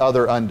left the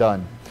other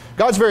undone.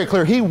 God's very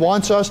clear. He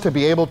wants us to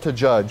be able to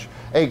judge.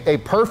 A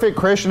perfect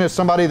Christian is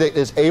somebody that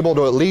is able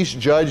to at least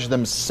judge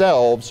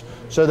themselves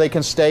so they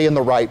can stay in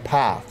the right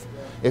path.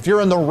 If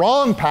you're in the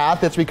wrong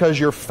path, it's because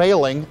you're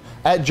failing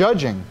at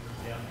judging.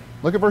 Yeah.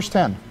 Look at verse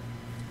 10.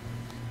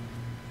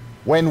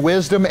 When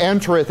wisdom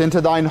entereth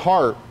into thine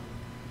heart,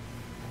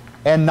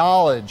 and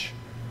knowledge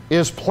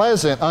is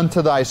pleasant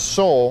unto thy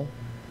soul,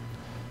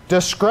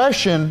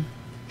 discretion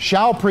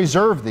shall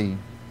preserve thee,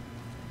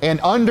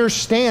 and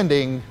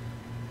understanding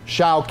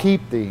shall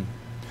keep thee.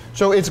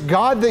 So it's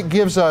God that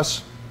gives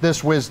us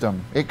this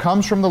wisdom. It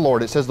comes from the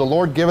Lord. It says the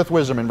Lord giveth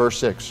wisdom in verse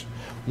 6.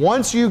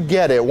 Once you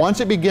get it, once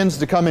it begins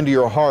to come into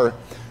your heart,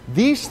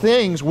 these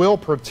things will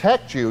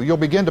protect you. You'll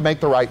begin to make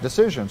the right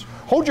decisions.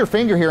 Hold your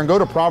finger here and go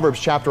to Proverbs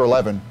chapter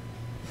 11.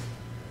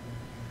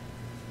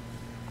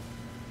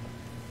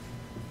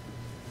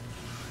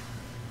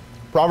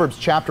 Proverbs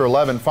chapter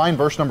 11, find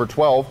verse number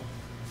 12.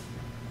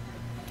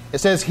 It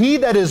says, he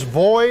that is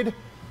void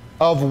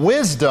of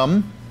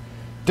wisdom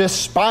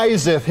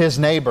despiseth his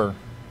neighbor,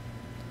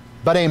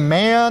 but a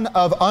man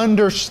of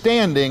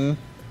understanding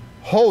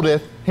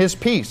holdeth his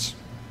peace.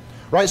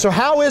 Right, so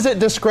how is it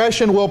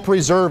discretion will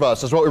preserve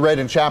us, is what we read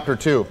in chapter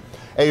 2.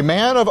 A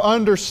man of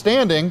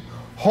understanding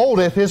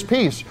holdeth his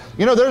peace.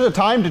 You know, there's a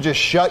time to just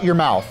shut your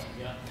mouth.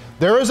 Yeah.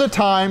 There is a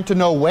time to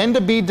know when to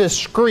be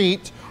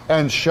discreet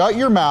and shut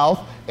your mouth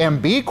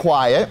and be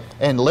quiet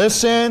and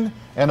listen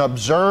and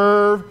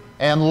observe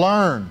and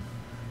learn.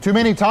 Too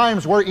many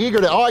times we're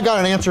eager to, oh, I got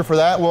an answer for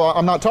that. Well,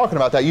 I'm not talking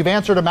about that. You've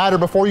answered a matter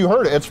before you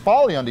heard it. It's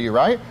folly unto you,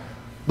 right?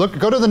 Look,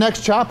 go to the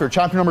next chapter,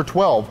 chapter number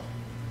 12.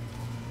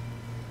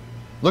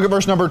 Look at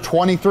verse number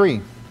 23.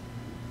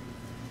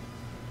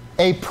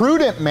 A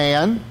prudent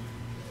man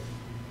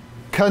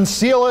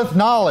concealeth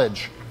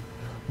knowledge,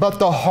 but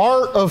the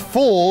heart of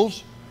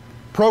fools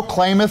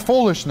proclaimeth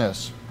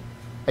foolishness.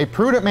 A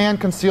prudent man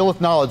concealeth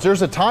knowledge.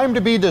 There's a time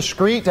to be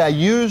discreet, to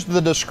use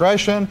the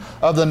discretion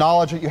of the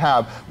knowledge that you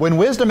have. When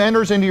wisdom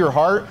enters into your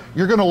heart,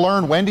 you're going to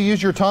learn when to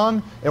use your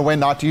tongue and when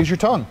not to use your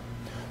tongue.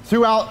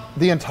 Throughout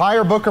the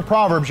entire book of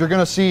Proverbs, you're going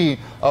to see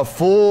a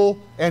fool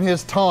and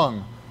his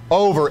tongue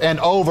over and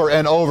over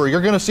and over.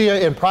 You're going to see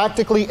in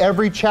practically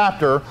every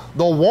chapter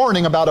the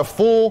warning about a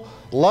fool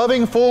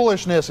loving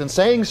foolishness and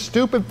saying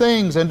stupid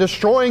things and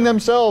destroying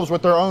themselves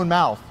with their own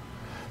mouth.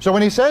 So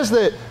when he says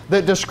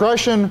that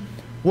discretion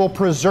will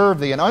preserve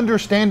thee, and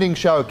understanding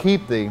shall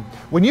keep thee.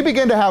 When you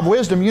begin to have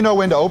wisdom, you know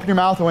when to open your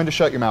mouth and when to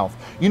shut your mouth.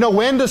 You know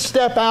when to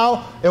step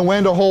out and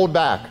when to hold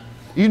back.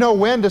 You know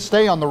when to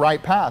stay on the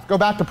right path. Go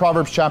back to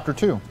Proverbs chapter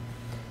 2.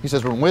 He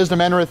says, when wisdom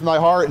entereth in thy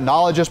heart, and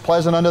knowledge is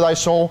pleasant unto thy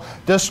soul,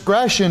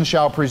 discretion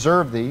shall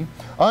preserve thee,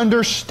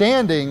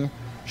 understanding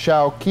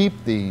shall keep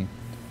thee.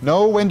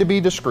 Know when to be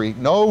discreet.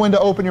 Know when to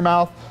open your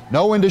mouth.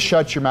 Know when to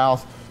shut your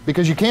mouth,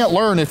 because you can't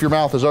learn if your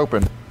mouth is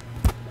open.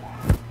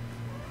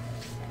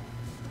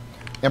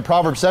 In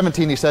Proverbs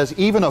 17, he says,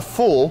 even a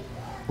fool,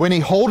 when he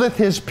holdeth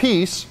his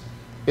peace,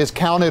 is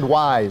counted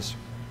wise.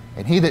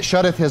 and he that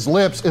shutteth his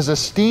lips is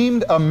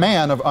esteemed a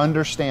man of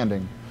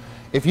understanding.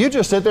 If you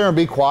just sit there and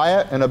be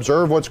quiet and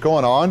observe what's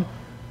going on,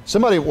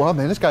 somebody, well,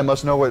 man, this guy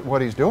must know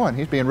what he's doing.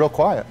 He's being real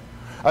quiet.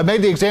 I've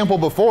made the example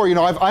before, you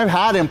know, I've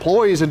had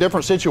employees in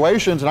different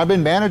situations, and I've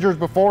been managers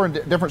before in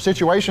different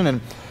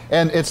situations,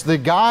 and it's the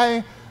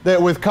guy that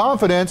with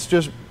confidence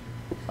just,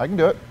 I can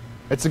do it.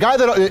 It's the guy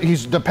that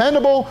he's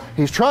dependable,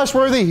 he's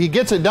trustworthy, he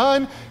gets it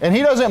done, and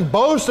he doesn't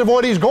boast of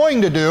what he's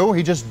going to do,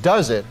 he just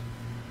does it.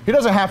 He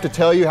doesn't have to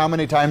tell you how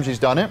many times he's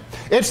done it.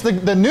 It's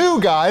the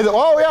new guy that,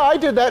 oh yeah, I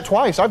did that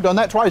twice, I've done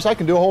that twice, I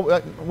can do a whole,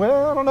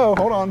 well, I don't know,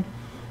 hold on.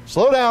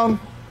 Slow down.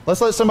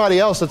 Let's let somebody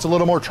else that's a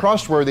little more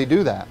trustworthy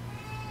do that.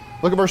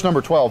 Look at verse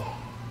number 12.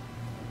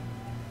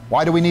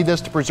 Why do we need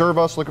this to preserve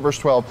us? Look at verse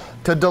 12.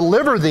 To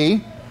deliver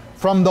thee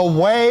from the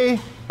way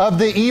of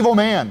the evil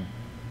man,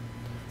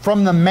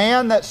 from the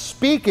man that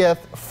speaketh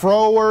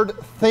froward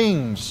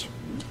things.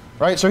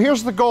 Right? So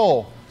here's the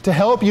goal. To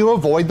help you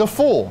avoid the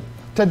fool.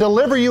 To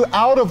deliver you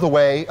out of the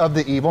way of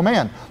the evil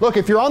man. Look,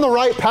 if you're on the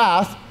right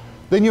path,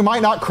 then you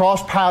might not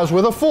cross paths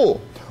with a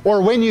fool. Or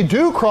when you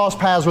do cross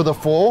paths with a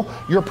fool,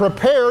 you're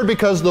prepared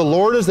because the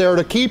Lord is there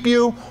to keep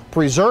you,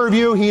 preserve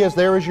you. He is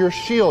there as your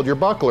shield, your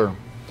buckler.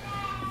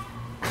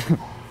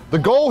 The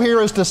goal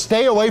here is to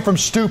stay away from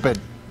stupid.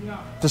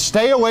 To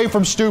stay away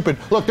from stupid.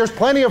 Look, there's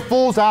plenty of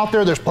fools out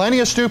there. There's plenty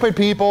of stupid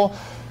people.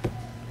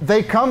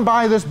 They come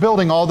by this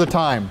building all the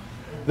time.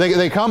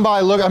 They come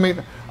by, look, I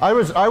mean, I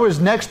was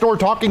next door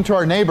talking to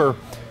our neighbor,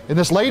 and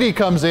this lady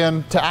comes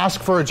in to ask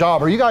for a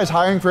job. Are you guys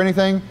hiring for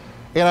anything?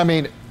 And I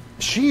mean,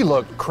 she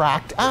looked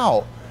cracked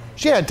out.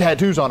 She had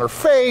tattoos on her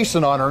face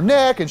and on her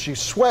neck, and she's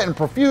sweating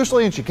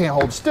profusely, and she can't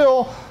hold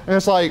still. And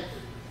it's like,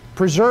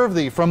 preserve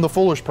thee from the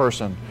foolish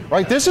person.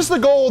 Right? This is the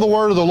goal of the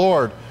word of the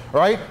Lord.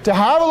 Right? To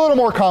have a little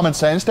more common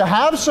sense, to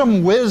have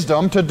some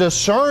wisdom, to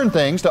discern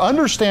things, to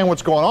understand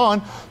what's going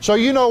on, so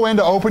you know when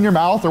to open your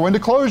mouth or when to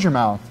close your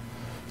mouth.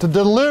 To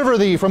deliver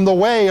thee from the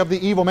way of the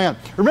evil man.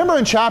 Remember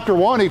in chapter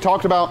 1, he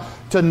talked about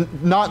to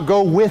not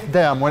go with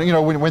them. When, you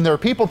know, when there are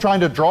people trying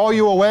to draw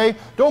you away,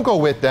 don't go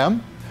with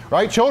them.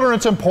 Right? Children,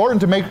 it's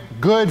important to make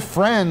good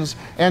friends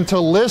and to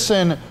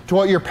listen to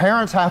what your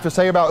parents have to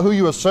say about who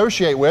you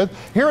associate with.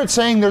 Here it's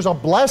saying there's a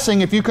blessing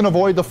if you can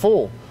avoid the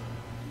fool.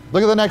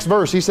 Look at the next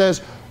verse. He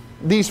says,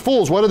 these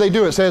fools, what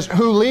do? It says,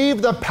 who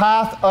leave the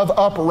path of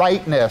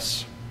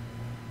uprightness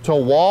to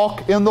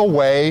walk in the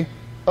way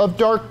of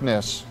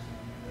darkness.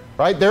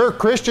 Right? There are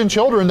Christian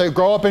children that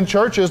grow up in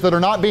churches that are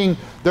not being,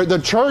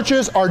 the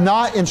churches are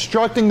not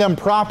instructing them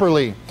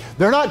properly.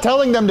 They're not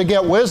telling them to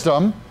get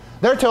wisdom.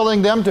 They're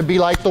telling them to be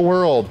like the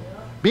world.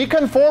 Be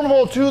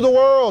conformable to the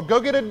world.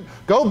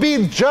 Go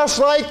be just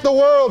like the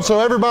world so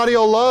everybody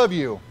will love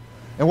you.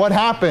 And what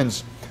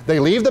happens? They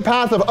leave the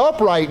path of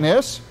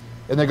uprightness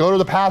and they go to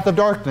the path of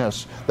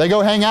darkness. They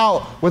go hang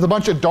out with a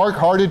bunch of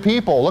dark-hearted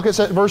people. Look at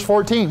verse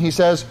 14. He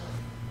says,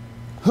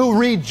 who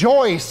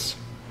rejoice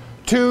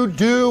to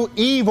do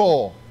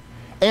evil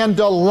and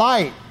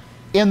delight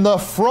in the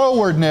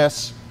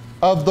frowardness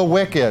of the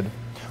wicked.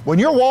 When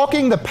you're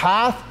walking the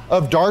path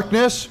of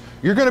darkness,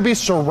 you're going to be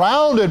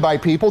surrounded by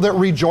people that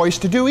rejoice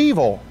to do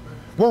evil.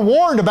 We're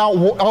warned about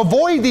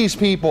avoid these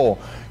people.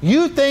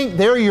 You think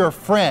they're your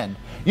friend.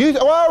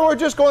 Well, we're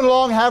just going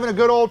along having a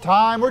good old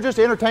time. We're just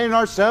entertaining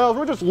ourselves.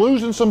 We're just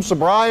losing some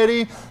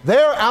sobriety.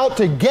 They're out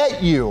to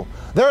get you.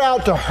 They're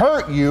out to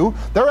hurt you.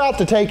 They're out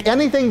to take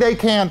anything they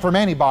can from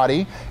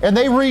anybody, and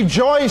they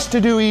rejoice to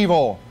do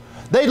evil.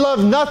 They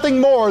love nothing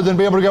more than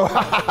be able to go,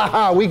 ha, ha, ha,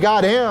 ha, we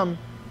got him.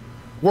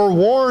 We're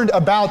warned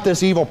about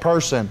this evil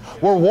person.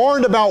 We're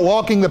warned about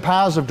walking the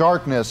paths of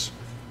darkness.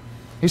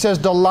 He says,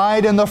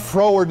 delight in the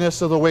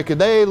frowardness of the wicked.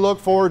 They look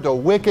forward to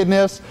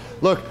wickedness.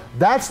 Look,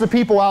 that's the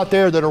people out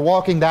there that are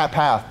walking that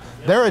path.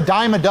 They're a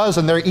dime a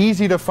dozen. They're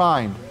easy to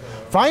find.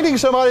 Finding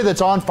somebody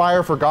that's on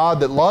fire for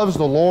God, that loves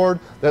the Lord,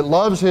 that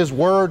loves His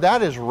Word,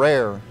 that is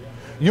rare.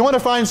 You want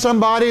to find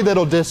somebody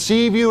that'll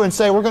deceive you and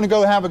say, we're going to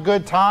go have a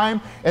good time,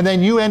 and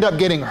then you end up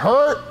getting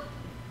hurt,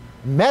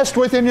 messed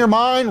with in your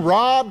mind,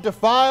 robbed,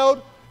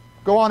 defiled,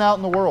 go on out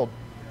in the world.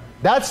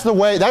 That's the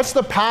way, that's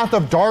the path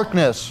of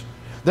darkness.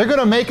 They're going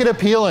to make it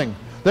appealing.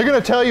 They're going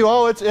to tell you,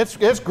 oh,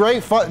 it's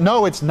great fun.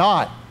 No, it's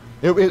not.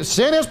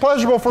 Sin is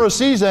pleasurable for a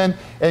season,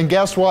 and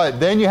guess what?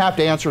 Then you have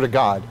to answer to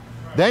God.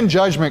 Then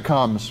judgment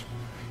comes.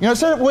 You know, it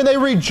said when they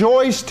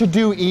rejoice to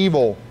do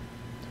evil.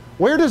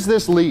 Where does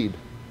this lead?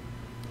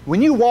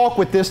 When you walk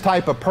with this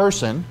type of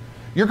person,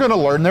 you're going to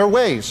learn their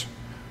ways.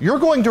 You're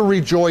going to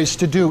rejoice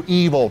to do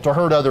evil, to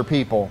hurt other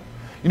people.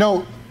 You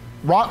know,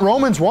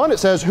 Romans 1, it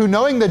says, who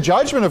knowing the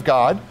judgment of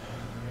God,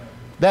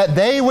 that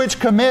they which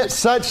commit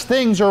such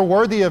things are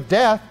worthy of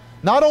death,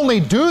 not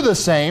only do the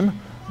same,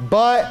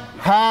 but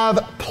have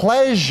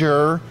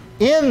pleasure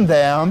in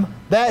them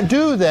that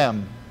do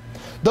them.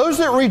 Those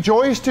that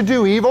rejoice to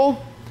do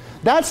evil,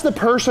 that's the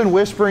person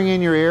whispering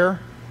in your ear,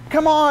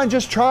 come on,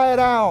 just try it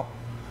out.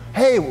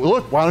 Hey,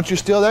 look, why don't you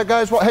steal that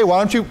guy's wallet? Hey, why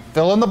don't you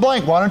fill in the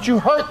blank? Why don't you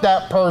hurt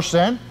that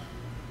person?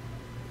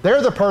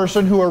 They're the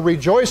person who are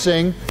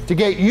rejoicing to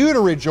get you to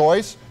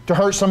rejoice to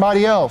hurt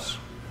somebody else.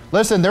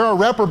 Listen, there are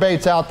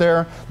reprobates out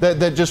there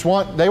that just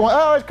want,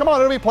 oh, come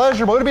on, it'll be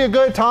pleasurable, it'll be a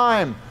good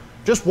time.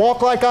 Just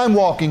walk like I'm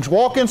walking.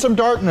 Walk in some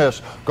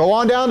darkness. Go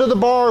on down to the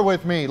bar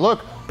with me.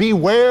 Look,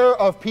 beware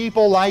of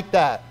people like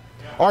that.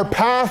 Our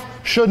path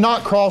should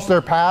not cross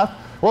their path.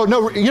 Well,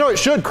 no, you know, it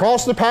should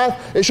cross the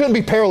path. It shouldn't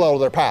be parallel to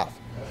their path.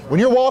 When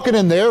you're walking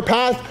in their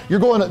path, you're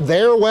going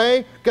their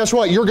way, guess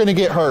what? You're going to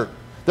get hurt.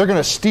 They're going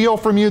to steal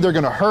from you. They're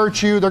going to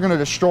hurt you. They're going to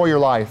destroy your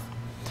life.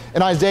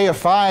 In Isaiah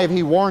 5,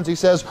 he warns, he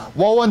says,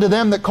 woe unto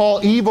them that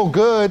call evil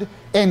good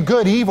and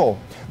good evil,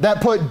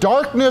 that put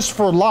darkness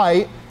for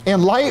light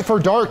and light for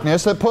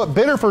darkness, that put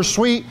bitter for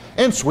sweet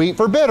and sweet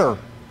for bitter.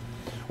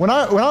 When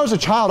I was a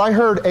child, I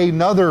heard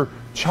another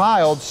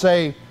child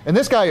say, and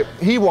this guy,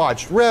 he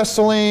watched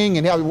wrestling,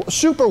 and he was a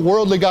super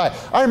worldly guy.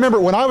 I remember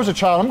when I was a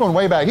child, I'm going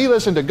way back, he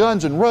listened to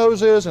Guns N'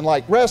 Roses and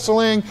liked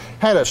wrestling,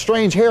 had a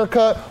strange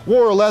haircut,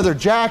 wore a leather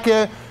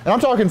jacket, and I'm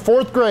talking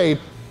 4th grade,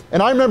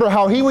 and I remember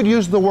how he would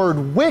use the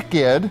word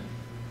wicked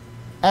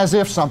as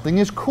if something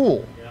is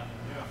cool.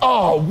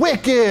 Oh,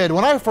 wicked!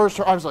 When I first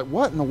heard, I was like,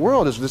 what in the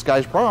world is this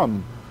guy's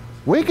problem?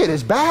 Wicked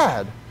is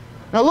bad.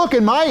 Now look,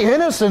 in my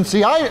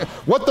innocency,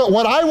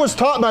 what I was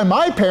taught by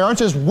my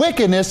parents is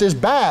wickedness is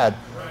bad.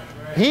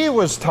 He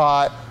was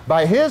taught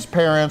by his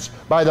parents,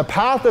 by the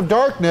path of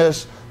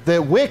darkness,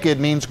 that wicked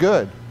means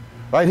good.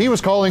 Right? He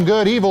was calling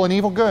good evil and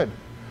evil good.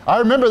 I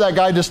remember that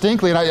guy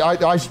distinctly, and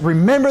I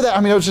remember that. I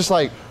mean, it was just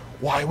like,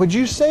 why would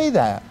you say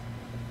that?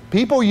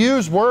 People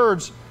use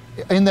words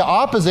in the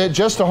opposite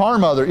just to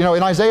harm others. You know,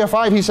 in Isaiah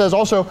 5, he says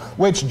also,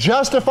 which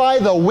justify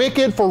the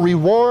wicked for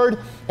reward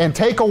and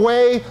take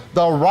away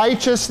the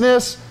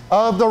righteousness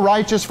of the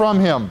righteous from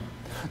him.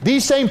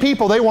 These same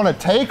people, they want to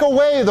take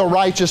away the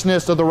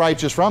righteousness of the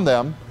righteous from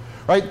them.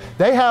 Right?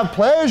 They have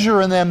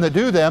pleasure in them that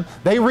do them.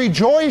 They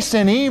rejoice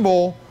in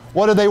evil.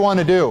 What do they want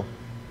to do?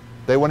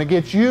 They want to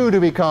get you to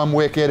become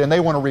wicked, and they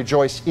want to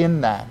rejoice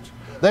in that.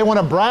 They want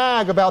to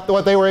brag about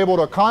what they were able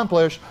to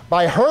accomplish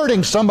by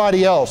hurting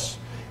somebody else.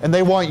 And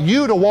they want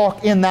you to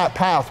walk in that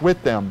path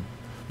with them.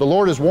 The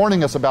Lord is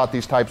warning us about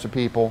these types of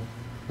people.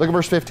 Look at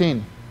verse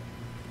 15.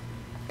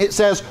 It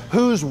says,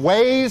 whose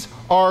ways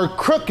are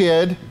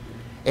crooked,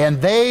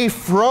 and they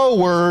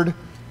froward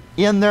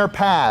in their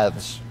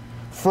paths.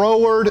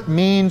 Froward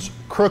means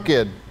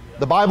crooked.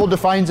 The Bible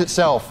defines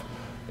itself.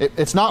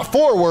 It's not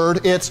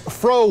forward, it's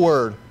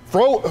froward.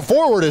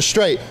 Forward is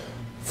straight.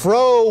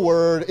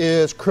 Froward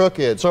is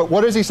crooked. So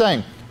what is he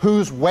saying?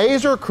 Whose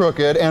ways are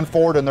crooked and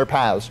forward in their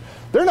paths.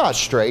 They're not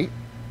straight.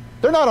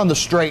 They're not on the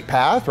straight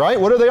path, right?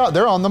 What are they on?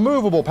 They're on the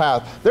movable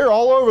path. They're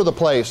all over the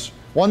place.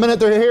 One minute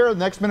they're here, the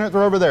next minute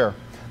they're over there.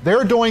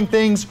 They're doing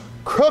things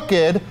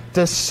crooked,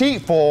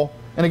 deceitful,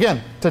 and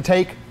again, to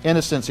take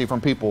innocency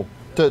from people,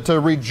 to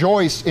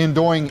rejoice in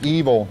doing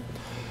evil.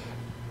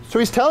 So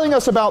he's telling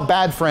us about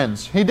bad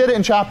friends. He did it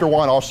in chapter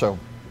 1 also.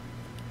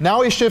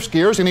 Now he shifts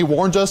gears and he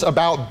warns us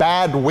about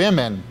bad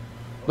women.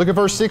 Look at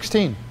verse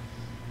 16.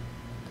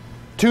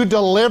 To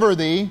deliver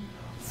thee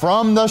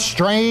from the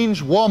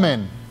strange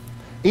woman,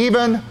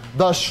 even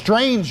the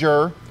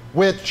stranger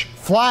which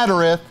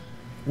flattereth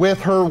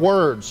with her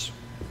words.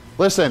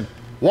 Listen,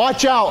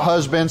 watch out,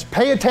 husbands.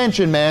 Pay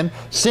attention, men.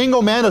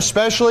 Single men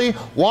especially,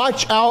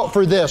 watch out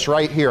for this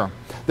right here.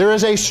 There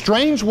is a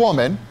strange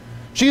woman.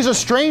 She's a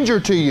stranger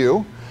to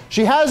you.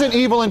 She has an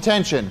evil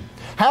intention.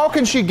 How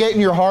can she get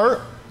in your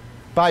heart?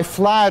 By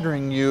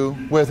flattering you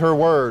with her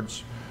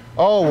words.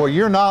 Oh, well,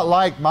 you're not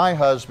like my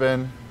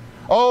husband.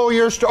 Oh,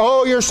 you're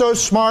so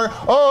smart.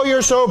 Oh,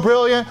 you're so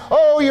brilliant.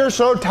 Oh, you're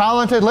so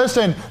talented.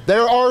 Listen,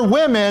 there are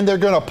women that are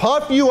going to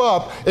puff you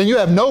up, and you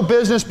have no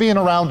business being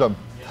around them.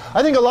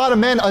 I think a lot of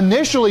men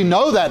initially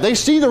know that. They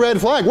see the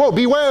red flag. Whoa,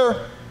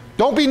 beware.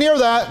 Don't be near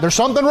that. There's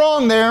something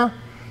wrong there.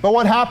 But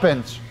what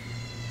happens?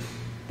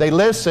 They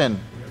listen.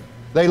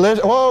 They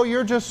listen. Oh,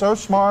 you're just so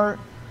smart.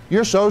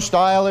 You're so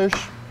stylish.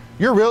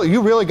 You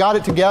really got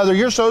it together.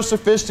 You're so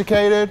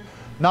sophisticated.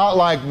 Not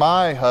like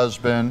my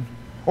husband.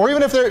 Or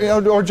even if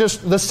they're, or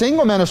just the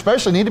single men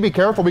especially need to be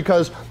careful,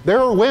 because there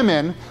are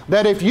women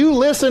that if you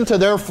listen to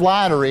their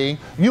flattery,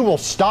 you will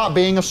stop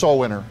being a soul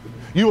winner.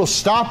 You will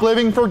stop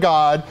living for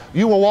God.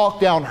 You will walk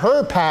down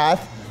her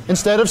path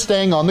instead of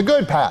staying on the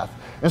good path.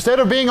 Instead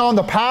of being on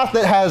the path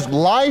that has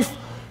life,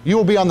 you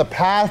will be on the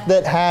path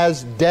that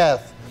has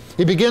death.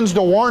 He begins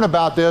to warn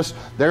about this.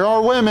 There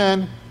are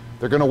women,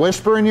 they're going to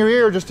whisper in your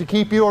ear just to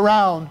keep you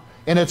around.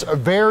 And it's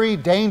very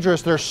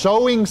dangerous. They're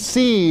sowing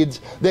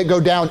seeds that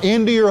go down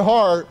into your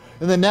heart.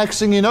 And the next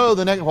thing you know,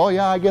 well,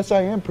 yeah, I guess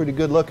I am pretty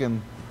good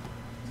looking.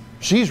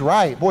 She's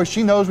right. Boy,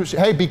 she knows what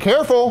hey, be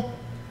careful.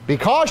 Be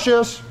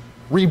cautious.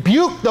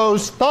 Rebuke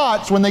those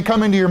thoughts when they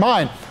come into your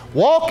mind.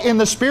 Walk in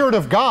the Spirit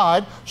of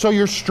God so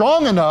you're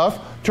strong enough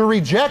to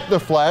reject the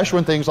flesh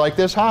when things like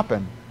this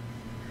happen.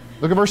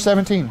 Look at verse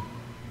 17.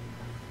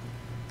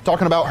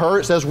 Talking about her,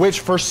 it says, which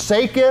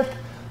forsaketh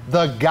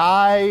the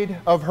guide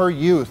of her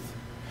youth,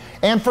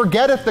 and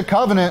forgetteth the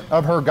covenant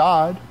of her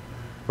God.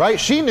 Right?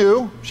 She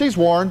knew. She's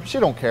warned. She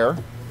don't care.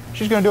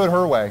 She's going to do it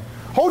her way.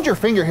 Hold your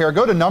finger here.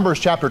 Go to Numbers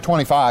chapter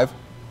 25.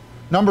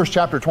 Numbers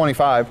chapter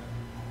 25.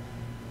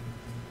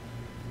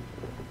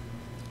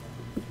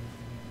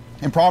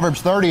 In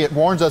Proverbs 30, it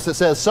warns us, it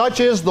says,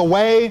 such is the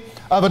way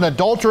of an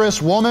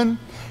adulterous woman.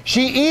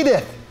 She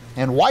eateth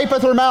and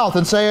wipeth her mouth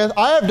and saith,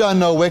 I have done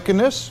no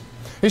wickedness.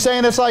 He's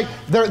saying it's like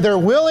they're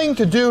willing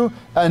to do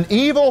an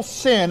evil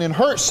sin and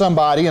hurt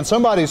somebody and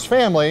somebody's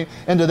family,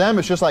 and to them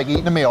it's just like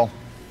eating a meal.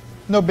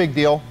 No big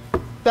deal.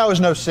 That was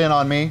no sin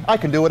on me. I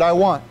can do what I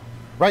want.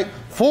 Right?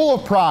 Full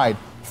of pride,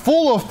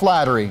 full of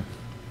flattery.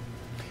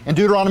 In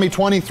Deuteronomy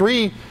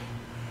 23,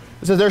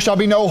 it says, there shall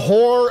be no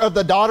whore of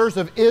the daughters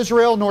of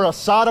Israel, nor a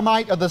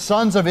sodomite of the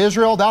sons of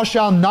Israel. Thou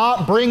shalt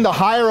not bring the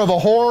hire of a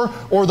whore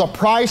or the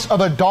price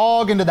of a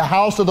dog into the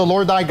house of the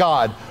Lord thy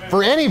God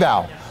for any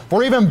vow.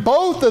 For even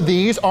both of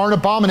these are an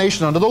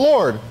abomination unto the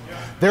Lord.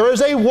 There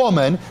is a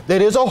woman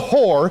that is a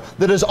whore,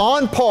 that is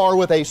on par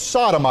with a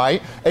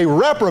sodomite, a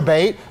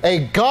reprobate,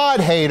 a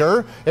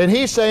God-hater, and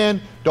he's saying,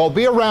 don't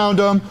be around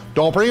them,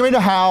 don't bring them in the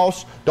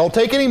house, don't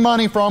take any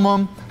money from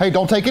them, hey,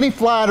 don't take any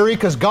flattery,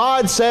 because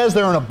God says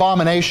they're an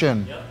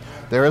abomination.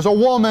 There is a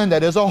woman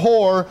that is a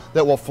whore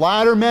that will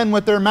flatter men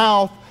with their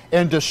mouth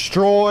and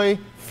destroy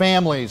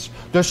families,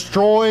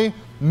 destroy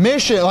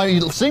mission, like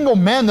single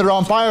men that are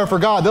on fire for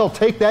God. They'll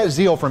take that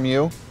zeal from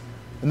you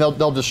and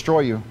they'll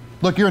destroy you.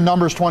 Look, you're in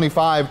Numbers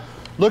 25.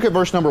 Look at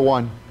verse number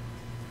 1.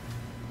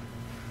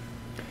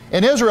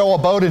 And Israel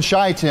abode in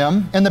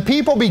Shittim, and the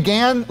people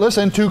began,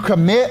 listen, to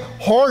commit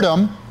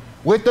whoredom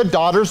with the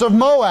daughters of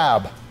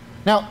Moab.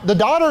 Now, the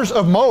daughters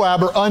of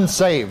Moab are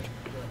unsaved.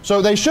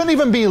 So they shouldn't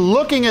even be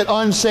looking at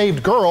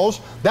unsaved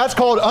girls. That's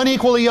called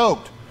unequally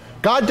yoked.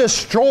 God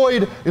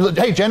destroyed,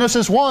 hey,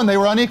 Genesis 1, they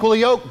were unequally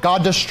yoked.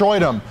 God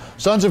destroyed them.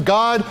 Sons of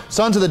God,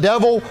 sons of the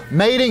devil,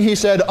 mating, he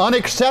said,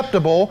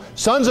 unacceptable.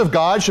 Sons of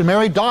God should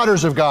marry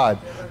daughters of God.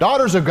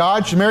 Daughters of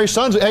God should marry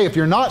sons of, hey, if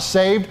you're not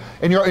saved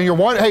and you're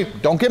one, hey,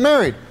 don't get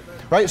married.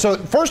 Right? So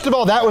first of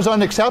all, that was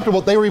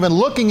unacceptable. They were even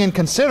looking and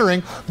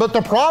considering, but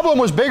the problem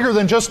was bigger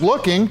than just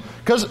looking,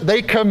 because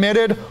they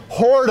committed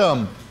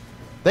whoredom.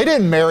 They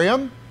didn't marry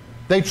him.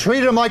 They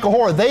treated him like a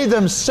whore. They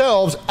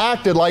themselves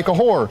acted like a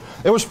whore.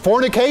 It was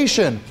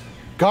fornication.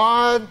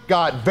 God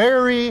got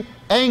very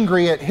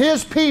angry at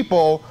his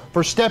people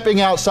for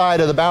stepping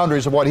outside of the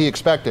boundaries of what he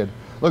expected.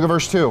 Look at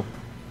verse 2.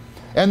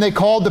 And they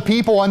called the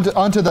people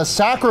unto the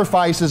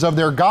sacrifices of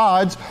their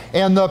gods,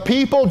 and the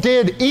people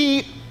did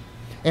eat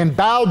and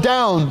bow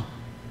down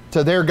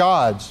to their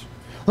gods.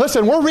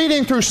 Listen, we're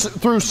reading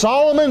through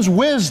Solomon's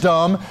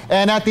wisdom,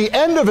 and at the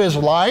end of his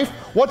life,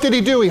 what did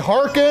he do? He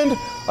hearkened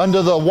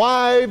unto the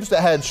wives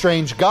that had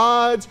strange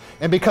gods,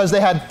 and because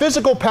they had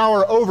physical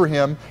power over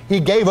him, he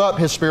gave up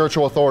his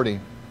spiritual authority.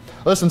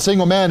 Listen,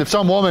 single men, if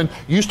some woman,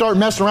 you start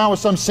messing around with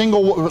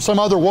some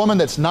other woman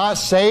that's not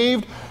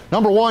saved,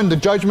 number one, the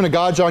judgment of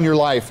God's on your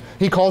life.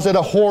 He calls it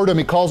a whoredom.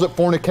 He calls it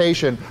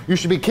fornication. You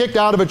should be kicked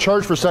out of a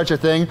church for such a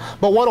thing.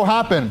 But what will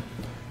happen?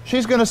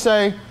 She's going to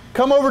say,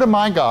 come over to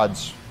my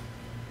gods.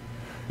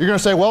 You're going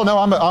to say, well, no,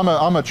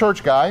 I'm a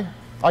church guy.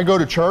 I go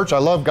to church. I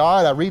love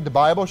God. I read the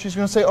Bible. She's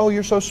going to say, oh,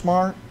 you're so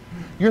smart.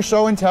 You're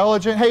so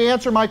intelligent. Hey,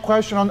 answer my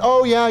question on,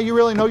 oh, yeah, you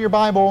really know your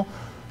Bible.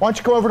 Why don't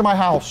you go over to my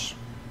house?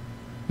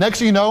 Next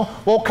thing you know,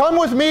 well, come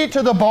with me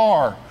to the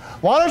bar.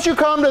 Why don't you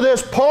come to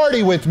this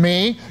party with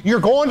me? You're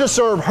going to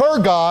serve her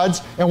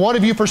gods, and what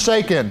have you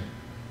forsaken?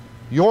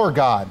 Your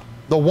God,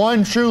 the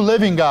one true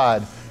living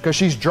God, because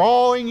she's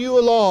drawing you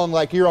along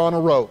like you're on a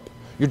rope.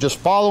 You're just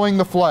following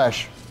the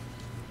flesh.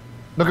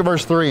 Look at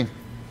verse 3.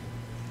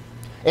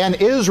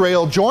 And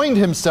Israel joined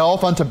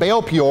himself unto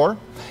Baal Peor,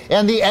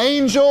 and the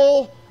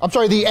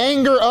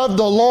anger of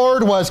the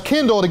Lord was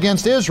kindled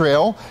against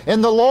Israel.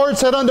 And the Lord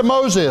said unto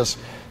Moses,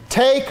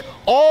 take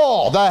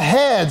all the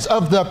heads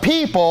of the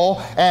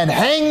people and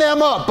hang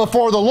them up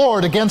before the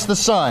Lord against the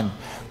sun,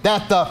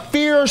 that the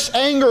fierce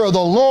anger of the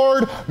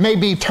Lord may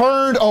be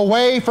turned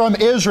away from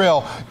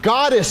Israel.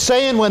 God is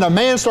saying, when a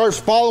man starts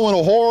following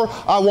a whore,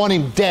 I want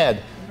him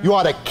dead. You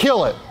ought to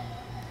kill it.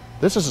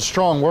 This is a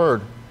strong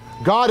word.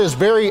 God is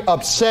very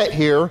upset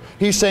here.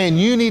 He's saying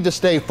you need to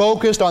stay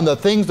focused on the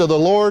things of the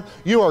Lord.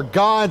 You are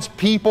God's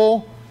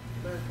people.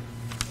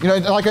 You know,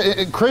 like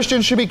a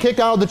Christian should be kicked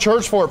out of the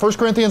church for it. 1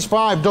 Corinthians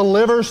 5,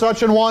 deliver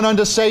such an one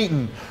unto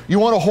Satan. You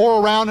want to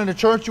whore around in the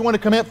church? You want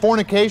to commit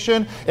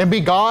fornication and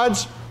be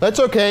God's? That's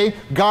okay.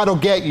 God will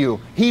get you.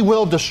 He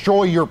will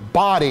destroy your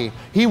body.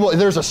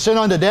 There's a sin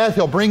unto death.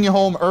 He'll bring you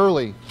home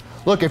early.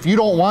 Look, if you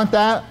don't want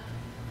that,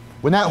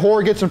 when that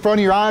whore gets in front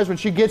of your eyes, when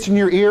she gets in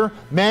your ear,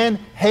 men,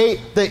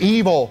 hate the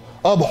evil.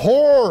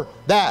 Abhor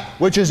that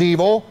which is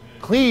evil.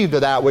 Cleave to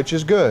that which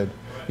is good.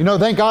 You know,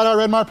 thank God I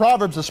read my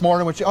Proverbs this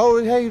morning. Which,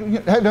 oh, hey,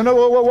 no,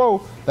 whoa.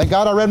 Thank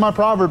God I read my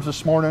Proverbs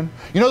this morning.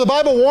 You know, the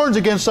Bible warns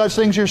against such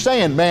things you're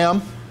saying,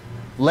 ma'am.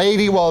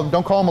 Lady, well,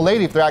 don't call them a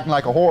lady if they're acting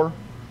like a whore.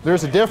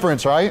 There's a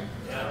difference, right?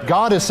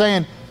 God is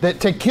saying that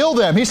to kill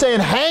them, He's saying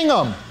hang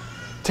them.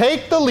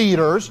 Take the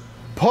leaders,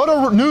 put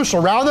a noose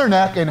around their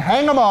neck and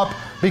hang them up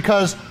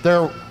because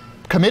they're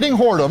committing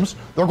whoredoms.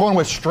 They're going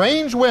with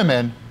strange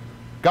women.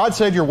 God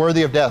said you're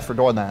worthy of death for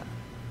doing that.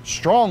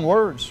 Strong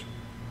words.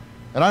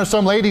 And I know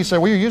some ladies say,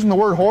 well, you're using the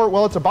word whore.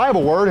 Well, it's a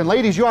Bible word. And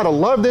ladies, you ought to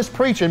love this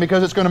preaching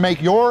because it's going to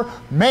make your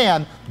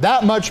man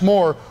that much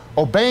more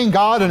obeying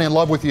God and in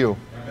love with you.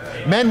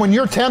 Amen. Men, when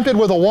you're tempted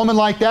with a woman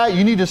like that,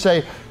 you need to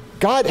say,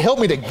 God, help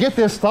me to get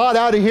this thought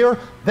out of here.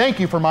 Thank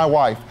you for my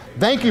wife.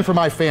 Thank you for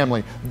my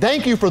family.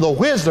 Thank you for the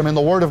wisdom in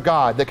the Word of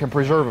God that can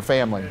preserve a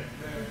family.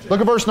 Look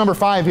at verse number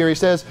 5 here. He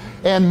says,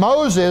 and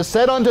Moses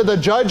said unto the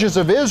judges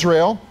of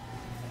Israel,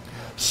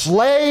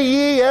 slay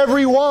ye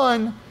every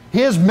one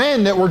his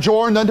men that were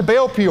joined unto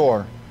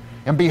Baal-peor.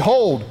 And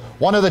behold,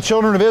 one of the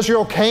children of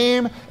Israel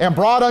came and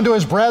brought unto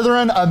his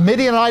brethren a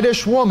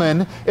Midianitish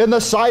woman in the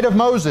sight of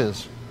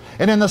Moses,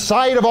 and in the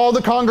sight of all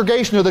the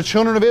congregation of the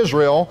children of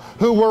Israel,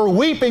 who were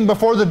weeping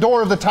before the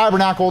door of the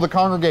tabernacle of the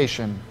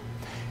congregation.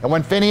 And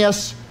when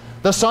Phinehas,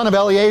 the son of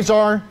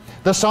Eleazar,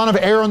 the son of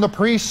Aaron the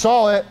priest,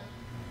 saw it,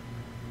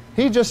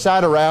 he just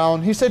sat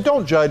around. He said,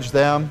 don't judge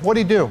them. What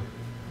did he do?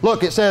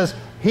 Look, it says,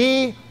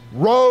 he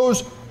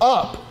rose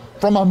up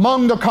from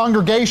among the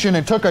congregation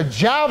and took a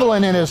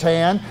javelin in his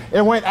hand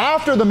and went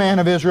after the man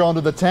of Israel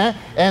into the tent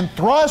and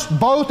thrust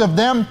both of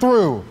them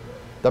through,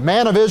 the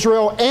man of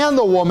Israel and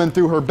the woman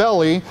through her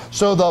belly,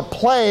 so the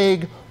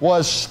plague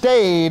was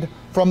stayed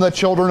from the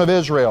children of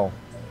Israel.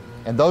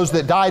 And those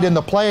that died in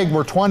the plague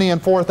were 20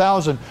 and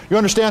 4,000. You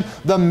understand?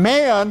 The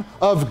man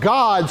of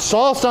God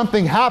saw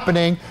something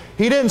happening.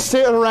 He didn't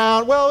sit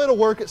around, well, it'll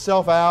work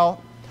itself out.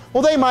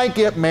 Well, they might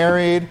get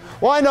married.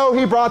 Well, I know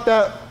he brought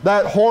that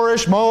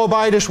whorish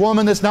Moabitish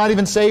woman that's not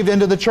even saved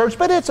into the church,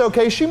 but it's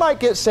okay. She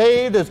might get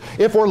saved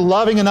if we're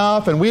loving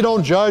enough and we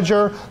don't judge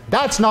her.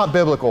 That's not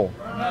biblical.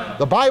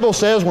 The Bible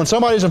says when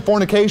somebody's in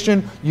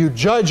fornication, you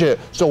judge it.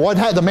 So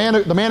the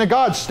man of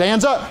God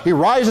stands up. He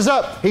rises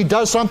up. He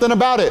does something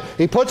about it.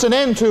 He puts an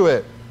end to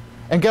it.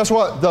 And guess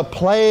what? The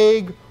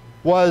plague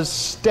was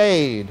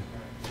stayed.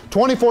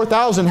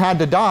 24,000 had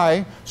to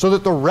die so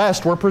that the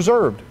rest were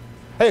preserved.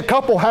 Hey, a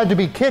couple had to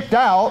be kicked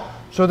out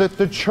so that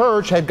the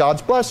church had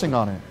God's blessing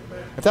on it.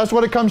 If that's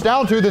what it comes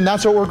down to, then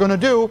that's what we're going to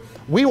do.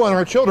 We want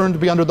our children to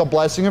be under the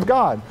blessing of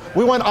God.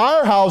 We want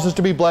our houses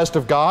to be blessed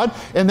of God,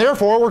 and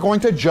therefore we're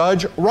going to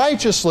judge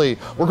righteously.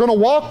 We're going to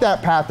walk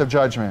that path of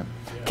judgment.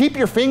 Keep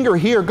your finger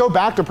here. Go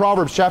back to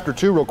Proverbs chapter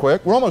 2 real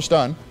quick. We're almost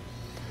done.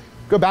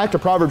 Go back to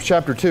Proverbs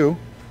chapter 2.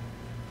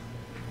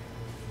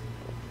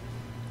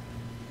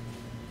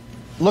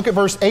 Look at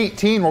verse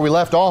 18 where we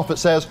left off. It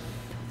says,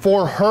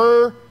 for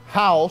her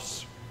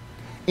house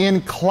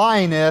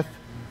inclineth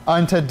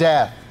unto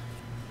death,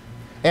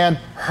 and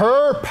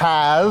her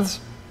paths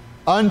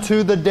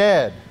unto the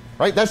dead.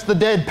 Right? That's the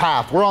dead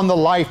path. We're on the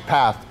life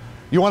path.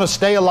 You want to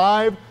stay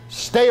alive?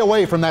 Stay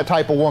away from that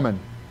type of woman.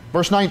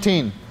 Verse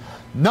 19.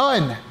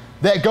 None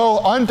that go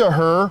unto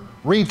her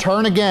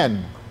return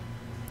again,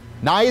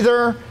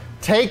 neither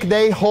take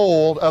they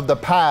hold of the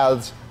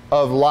paths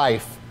of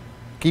life.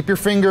 Keep your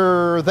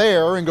finger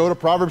there and go to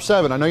Proverbs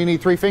 7. I know you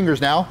need 3 fingers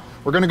now.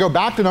 We're going to go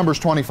back to Numbers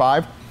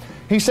 25.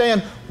 He's saying,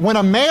 when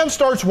a man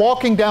starts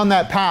walking down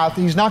that path,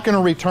 he's not going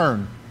to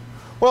return.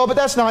 Well, but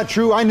that's not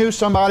true. I knew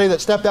somebody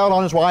that stepped out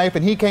on his wife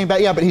and he came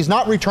back. Yeah, but he's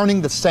not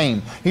returning the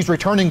same. He's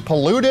returning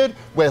polluted,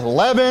 with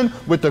leaven,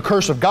 with the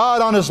curse of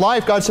God on his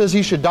life. God says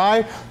he should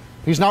die.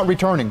 He's not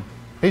returning.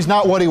 He's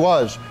not what he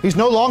was. He's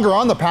no longer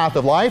on the path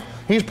of life.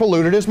 He's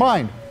polluted his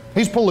mind.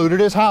 He's polluted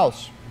his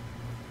house.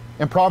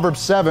 In Proverbs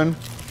 7,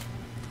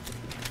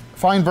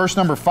 find verse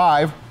number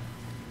 5.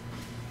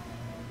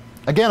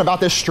 Again, about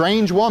this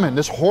strange woman,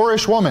 this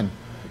whorish woman.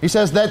 He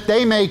says, that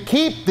they may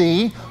keep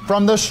thee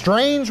from the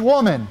strange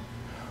woman,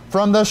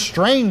 from the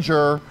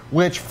stranger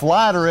which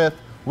flattereth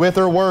with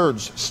her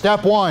words.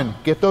 Step 1,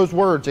 get those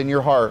words in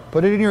your heart.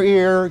 Put it in your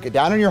ear, get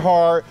down in your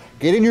heart,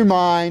 get in your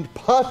mind,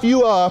 puff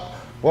you up.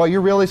 Well,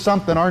 you're really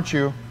something, aren't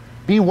you?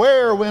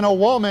 Beware when a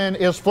woman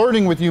is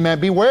flirting with you,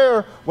 man.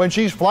 Beware when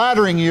she's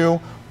flattering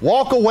you.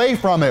 Walk away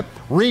from it.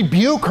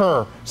 Rebuke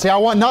her. Say, I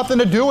want nothing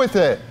to do with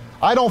it.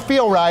 I don't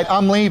feel right.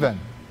 I'm leaving.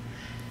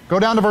 Go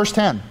down to verse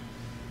 10.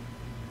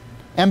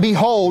 And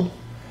behold,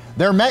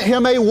 there met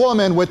him a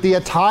woman with the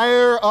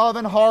attire of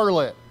an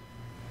harlot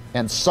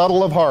and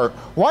subtle of heart.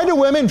 Why do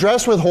women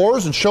dress with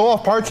whores and show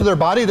off parts of their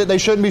body that they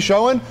shouldn't be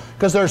showing?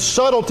 Because there's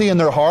subtlety in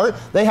their heart.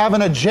 They have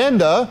an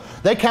agenda.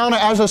 They count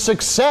it as a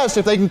success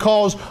if they can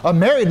cause a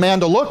married man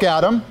to look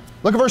at them.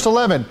 Look at verse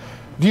 11.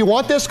 Do you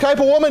want this type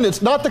of woman?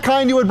 It's not the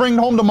kind you would bring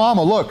home to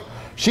mama. Look,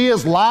 she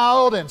is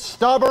loud and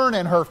stubborn,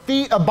 and her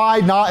feet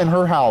abide not in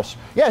her house.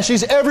 Yeah,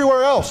 she's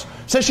everywhere else.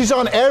 Says she's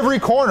on every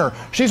corner.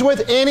 She's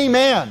with any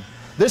man.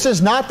 This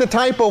is not the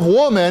type of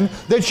woman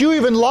that you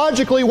even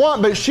logically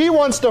want, but she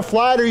wants to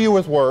flatter you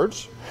with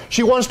words.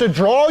 She wants to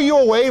draw you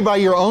away by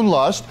your own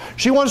lust.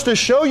 She wants to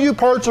show you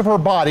parts of her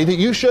body that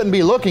you shouldn't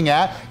be looking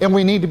at, and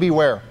we need to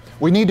beware.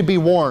 We need to be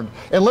warned.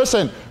 And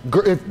listen,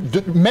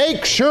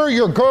 make sure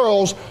your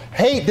girls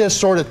hate this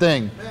sort of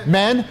thing.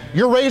 Men,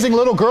 you're raising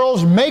little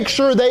girls, make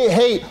sure they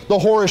hate the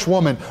whorish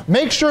woman.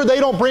 Make sure they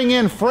don't bring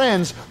in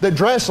friends that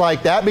dress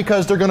like that,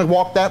 because they're going to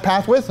walk that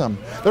path with them.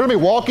 They're going to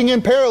be walking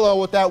in parallel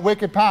with that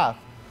wicked path.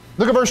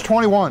 Look at verse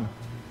 21.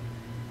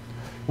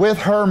 With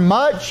her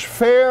much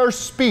fair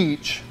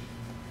speech,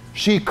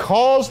 she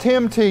caused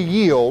him to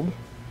yield.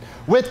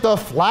 With the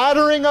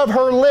flattering of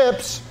her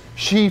lips,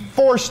 she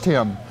forced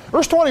him.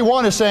 Verse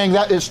 21 is saying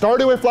that it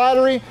started with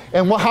flattery,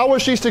 and how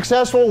was she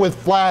successful? With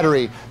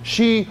flattery.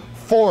 She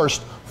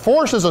forced.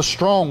 Force is a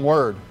strong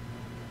word.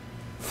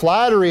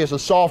 Flattery is a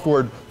soft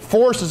word.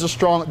 Force is a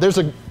strong. There's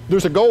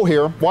a goal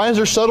here. Why is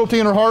there subtlety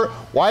in her heart?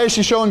 Why is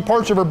she showing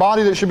parts of her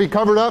body that should be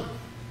covered up?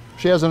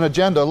 She has an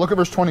agenda. Look at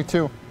verse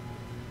 22.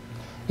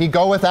 He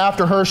goeth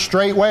after her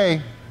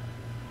straightway,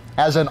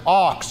 as an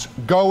ox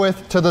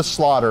goeth to the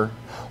slaughter,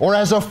 or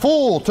as a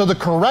fool to the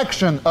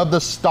correction of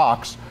the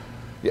stocks.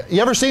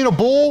 You ever seen a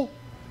bull?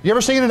 You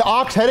ever seen an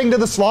ox heading to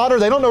the slaughter?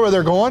 They don't know where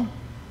they're going.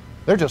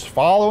 They're just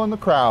following the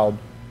crowd.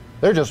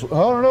 They're just, I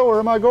don't know, where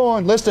am I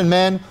going? Listen,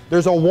 men,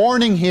 there's a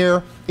warning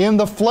here. In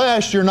the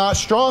flesh, you're not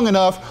strong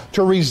enough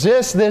to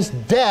resist this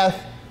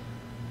death.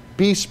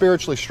 Be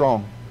spiritually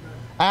strong.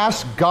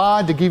 Ask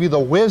God to give you the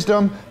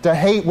wisdom to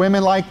hate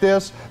women like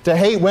this, to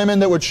hate women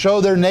that would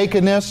show their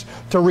nakedness,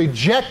 to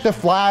reject the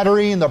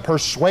flattery and the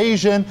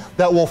persuasion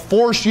that will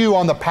force you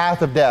on the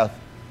path of death.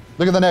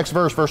 Look at the next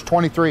verse, verse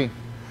 23.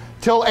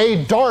 Till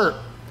a dart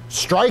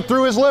strike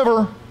through his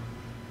liver,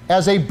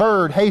 as a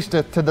bird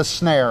hasteth to the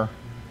snare,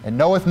 and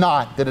knoweth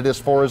not that it is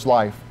for his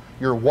life.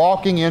 You're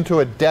walking into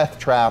a death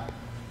trap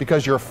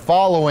because you're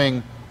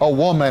following a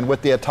woman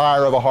with the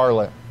attire of a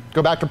harlot.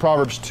 Go back to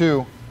Proverbs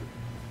 2.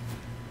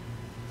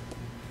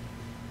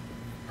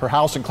 Her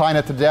house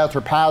inclineth to death,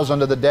 her paths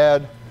unto the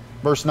dead.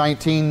 Verse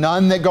 19,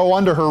 none that go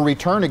unto her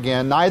return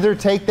again, neither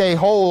take they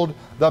hold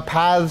the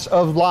paths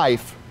of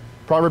life.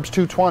 Proverbs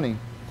 2:20.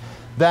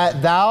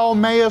 That thou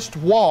mayest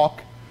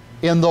walk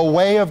in the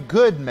way of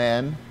good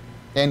men,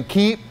 and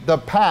keep the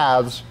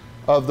paths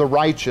of the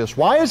righteous.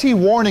 Why is he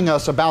warning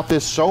us about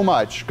this so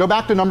much? Go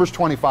back to Numbers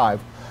 25.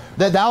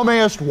 That thou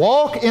mayest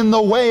walk in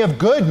the way of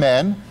good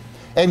men,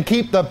 and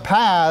keep the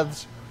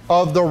paths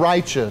of the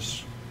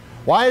righteous.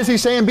 Why is he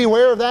saying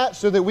beware of that?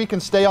 So that we can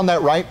stay on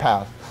that right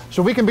path.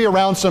 So we can be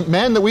around some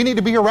men, that we need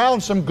to be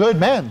around some good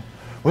men.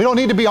 We don't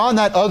need to be on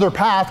that other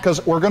path,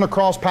 because we're going to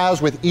cross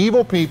paths with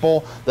evil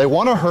people. They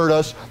want to hurt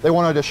us. They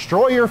want to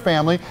destroy your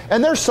family.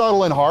 And they're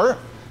subtle in heart.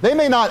 They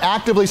may not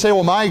actively say,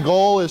 well, my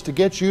goal is to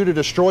get you to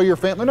destroy your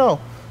family. No.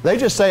 They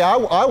just say, I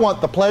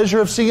want the pleasure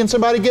of seeing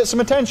somebody get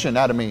some attention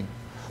out of me.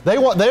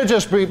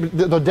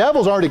 The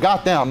devil's already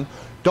got them.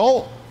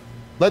 Don't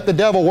let the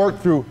devil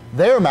work through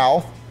their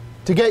mouth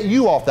to get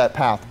you off that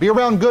path. Be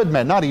around good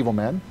men, not evil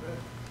men.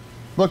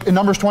 Look in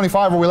Numbers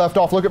 25 where we left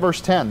off. Look at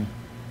verse 10.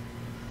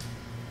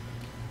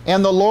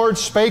 And the Lord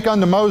spake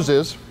unto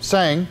Moses,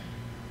 saying,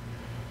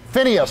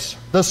 Phinehas,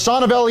 the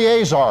son of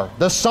Eleazar,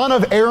 the son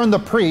of Aaron the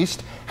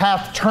priest,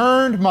 hath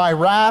turned my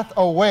wrath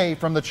away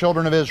from the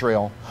children of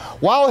Israel,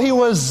 while he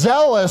was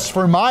zealous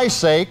for my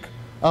sake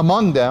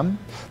among them,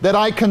 that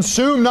I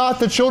consume not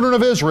the children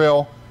of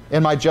Israel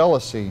in my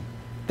jealousy.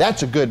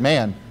 That's a good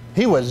man.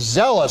 He was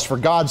zealous for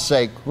God's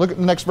sake. Look at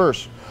the next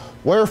verse.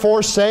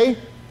 Wherefore say,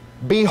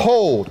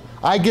 Behold,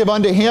 I give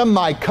unto him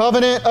my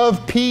covenant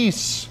of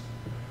peace.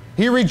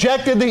 He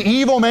rejected the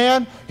evil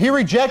man. He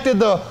rejected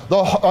the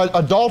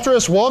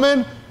adulterous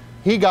woman.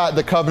 He got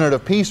the covenant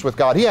of peace with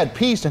God. He had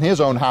peace in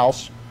his own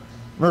house.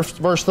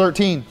 Verse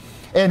 13.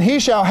 And he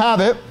shall have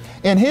it,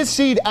 and his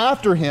seed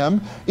after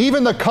him,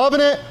 even the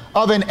covenant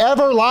of an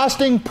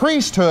everlasting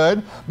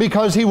priesthood,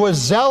 because he was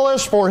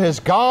zealous for his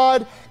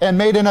God and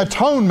made an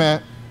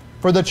atonement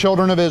for the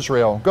children of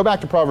Israel. Go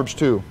back to Proverbs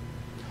 2.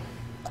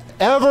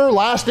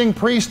 Everlasting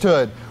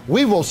priesthood.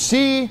 We will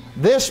see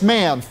this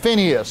man,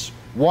 Phinehas,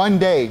 one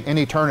day in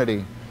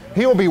eternity.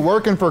 He will be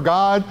working for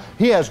God.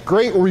 He has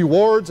great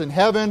rewards in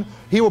heaven.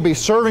 He will be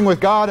serving with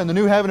God in the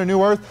new heaven and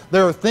new earth.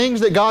 There are things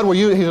that God will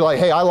use. He's like,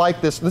 hey, I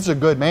like this. This is a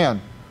good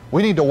man.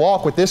 We need to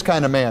walk with this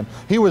kind of man.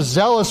 He was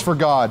zealous for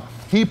God.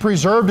 He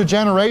preserved a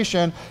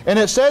generation. And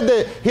it said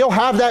that he'll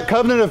have that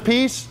covenant of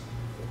peace,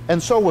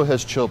 and so will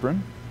his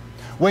children.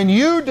 When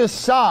you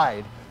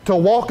decide to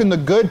walk in the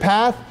good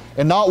path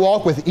and not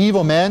walk with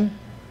evil men,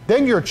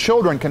 then your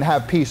children can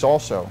have peace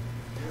also.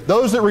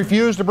 Those that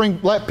refuse to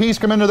let peace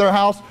come into their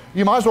house,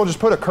 you might as well just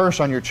put a curse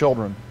on your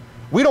children.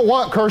 We don't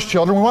want cursed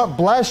children. We want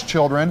blessed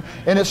children.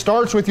 And it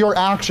starts with your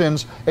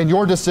actions and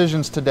your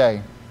decisions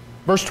today.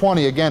 Verse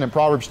 20 again in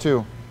Proverbs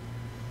 2.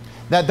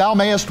 That thou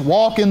mayest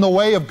walk in the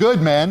way of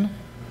good men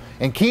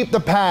and keep the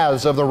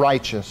paths of the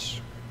righteous.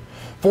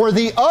 For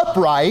the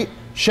upright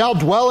shall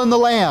dwell in the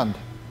land,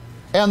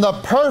 and the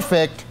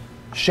perfect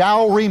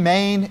shall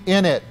remain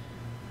in it.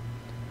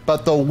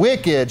 But the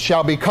wicked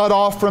shall be cut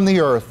off from the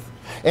earth,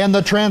 and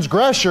the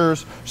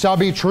transgressors shall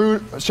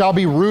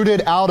be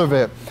rooted out of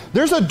it.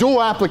 There's a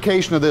dual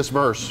application of this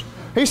verse.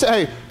 He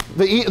said,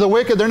 hey, the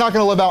wicked, they're not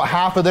going to live out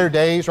half of their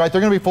days, right?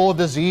 They're going to be full of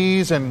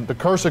disease and the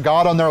curse of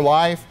God on their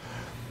life.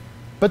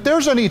 But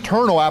there's an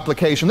eternal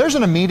application. There's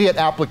an immediate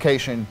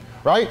application,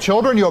 right?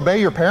 Children, you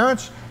obey your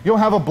parents, you'll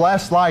have a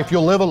blessed life.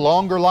 You'll live a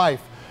longer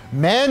life.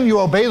 Men, you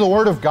obey the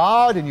Word of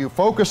God and you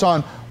focus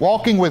on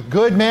walking with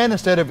good men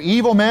instead of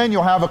evil men.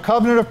 You'll have a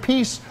covenant of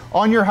peace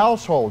on your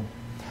household.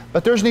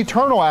 But there's an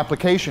eternal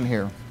application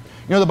here.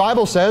 You know, the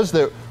Bible says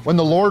that when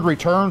the Lord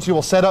returns, He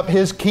will set up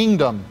His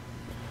kingdom.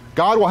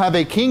 God will have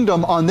a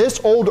kingdom on this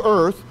old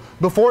earth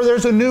before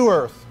there's a new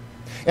earth.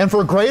 And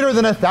for greater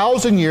than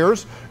 1,000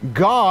 years,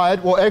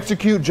 God will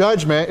execute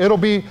judgment. It'll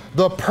be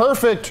the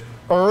perfect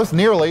earth,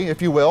 nearly,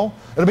 if you will.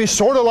 It'll be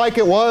sort of like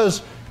it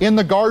was in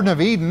the Garden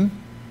of Eden.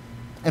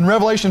 In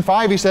Revelation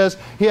 5, he says,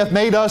 He hath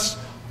made us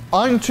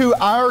unto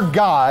our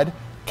God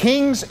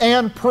kings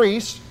and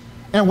priests,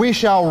 and we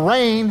shall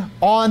reign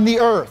on the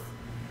earth.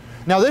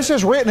 Now this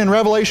is written in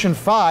Revelation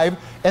 5,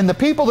 and the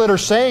people that are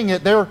saying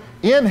it, they're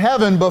in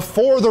heaven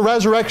before the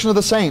resurrection of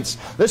the saints.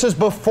 This is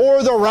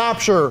before the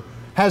rapture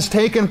has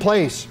taken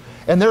place.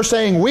 And they're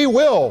saying, we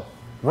will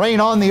reign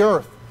on the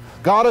earth.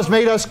 God has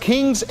made us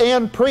kings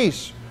and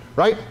priests,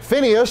 right?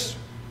 Phineas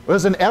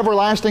was an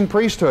everlasting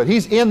priesthood.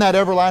 He's in that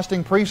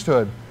everlasting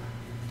priesthood.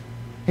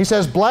 He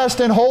says,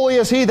 blessed and holy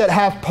is he that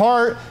hath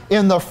part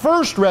in the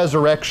first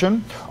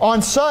resurrection.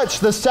 On such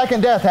the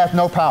second death hath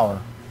no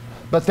power.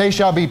 But they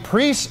shall be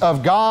priests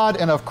of God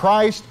and of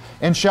Christ,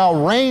 and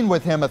shall reign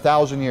with him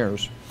 1,000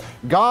 years.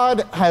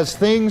 God has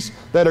things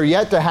that are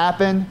yet to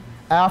happen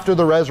after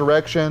the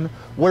resurrection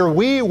where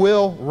we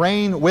will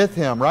reign with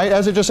him, right?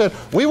 As it just said,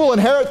 we will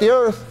inherit the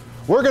earth.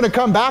 We're going to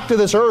come back to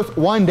this earth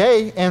one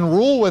day and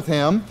rule with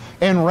him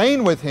and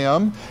reign with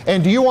him.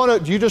 And do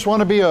you just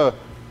want to be a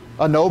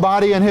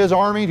nobody in his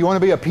army? Do you want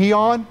to be a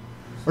peon?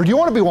 Or do you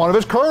want to be one of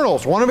his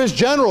colonels, one of his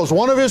generals,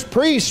 one of his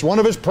priests, one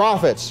of his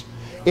prophets?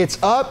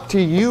 It's up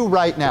to you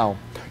right now.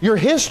 Your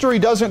history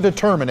doesn't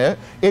determine it.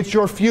 It's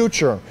your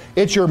future.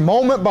 It's your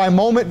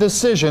moment-by-moment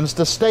decisions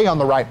to stay on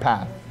the right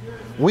path.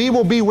 We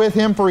will be with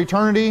him for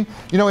eternity.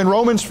 You know, in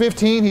Romans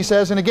 15, he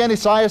says, and again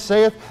Isaiah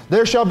saith,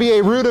 there shall be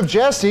a root of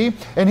Jesse,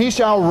 and he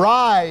shall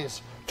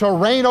rise to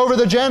reign over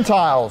the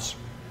Gentiles.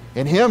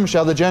 In him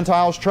shall the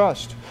Gentiles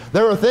trust.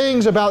 There are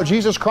things about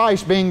Jesus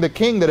Christ being the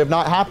king that have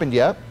not happened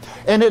yet.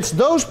 And it's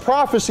those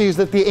prophecies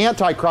that the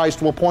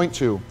Antichrist will point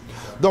to.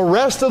 The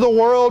rest of the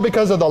world,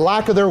 because of the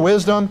lack of their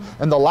wisdom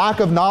and the lack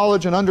of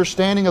knowledge and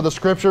understanding of the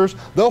Scriptures,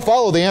 they'll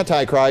follow the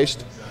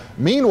Antichrist.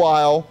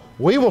 Meanwhile,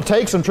 we will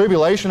take some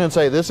tribulation and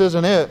say, this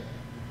isn't it.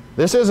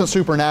 This isn't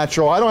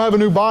supernatural. I don't have a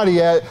new body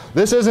yet.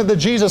 This isn't the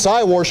Jesus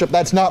I worship.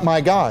 That's not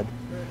my God.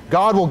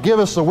 God will give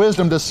us the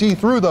wisdom to see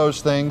through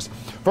those things.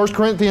 1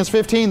 Corinthians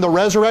 15, the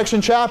resurrection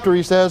chapter,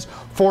 he says,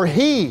 for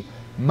he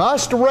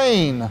must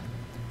reign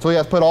till he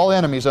hath put all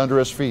enemies under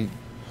his feet.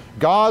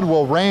 God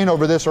will reign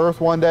over this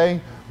earth one day.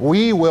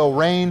 We will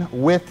reign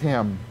with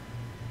him.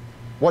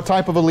 What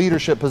type of a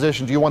leadership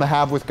position do you want to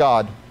have with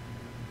God?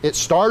 It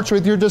starts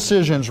with your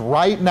decisions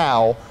right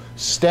now,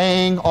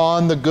 staying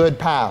on the good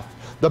path,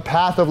 the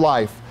path of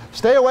life.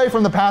 Stay away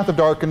from the path of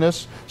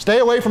darkness. Stay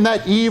away from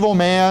that evil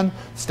man.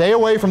 Stay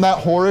away from that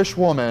whorish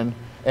woman,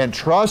 and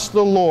trust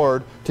the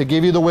Lord to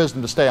give you the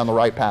wisdom to stay on the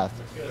right path.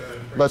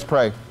 Let's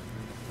pray.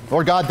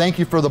 Lord God, thank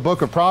you for the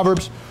book of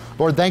Proverbs.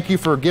 Lord, thank you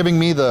for giving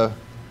me the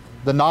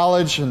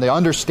knowledge and the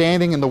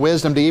understanding and the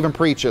wisdom to even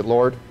preach it,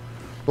 Lord.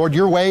 Lord,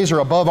 your ways are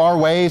above our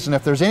ways, and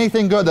if there's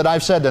anything good that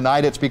I've said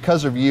tonight, it's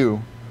because of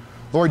you.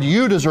 Lord,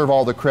 you deserve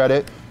all the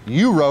credit.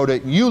 You wrote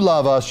it. You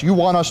love us. You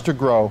want us to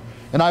grow.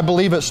 And I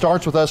believe it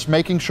starts with us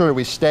making sure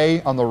we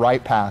stay on the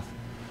right path.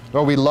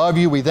 Lord, we love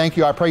you. We thank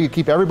you. I pray you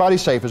keep everybody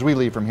safe as we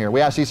leave from here. We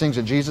ask these things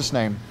in Jesus'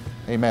 name.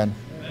 Amen.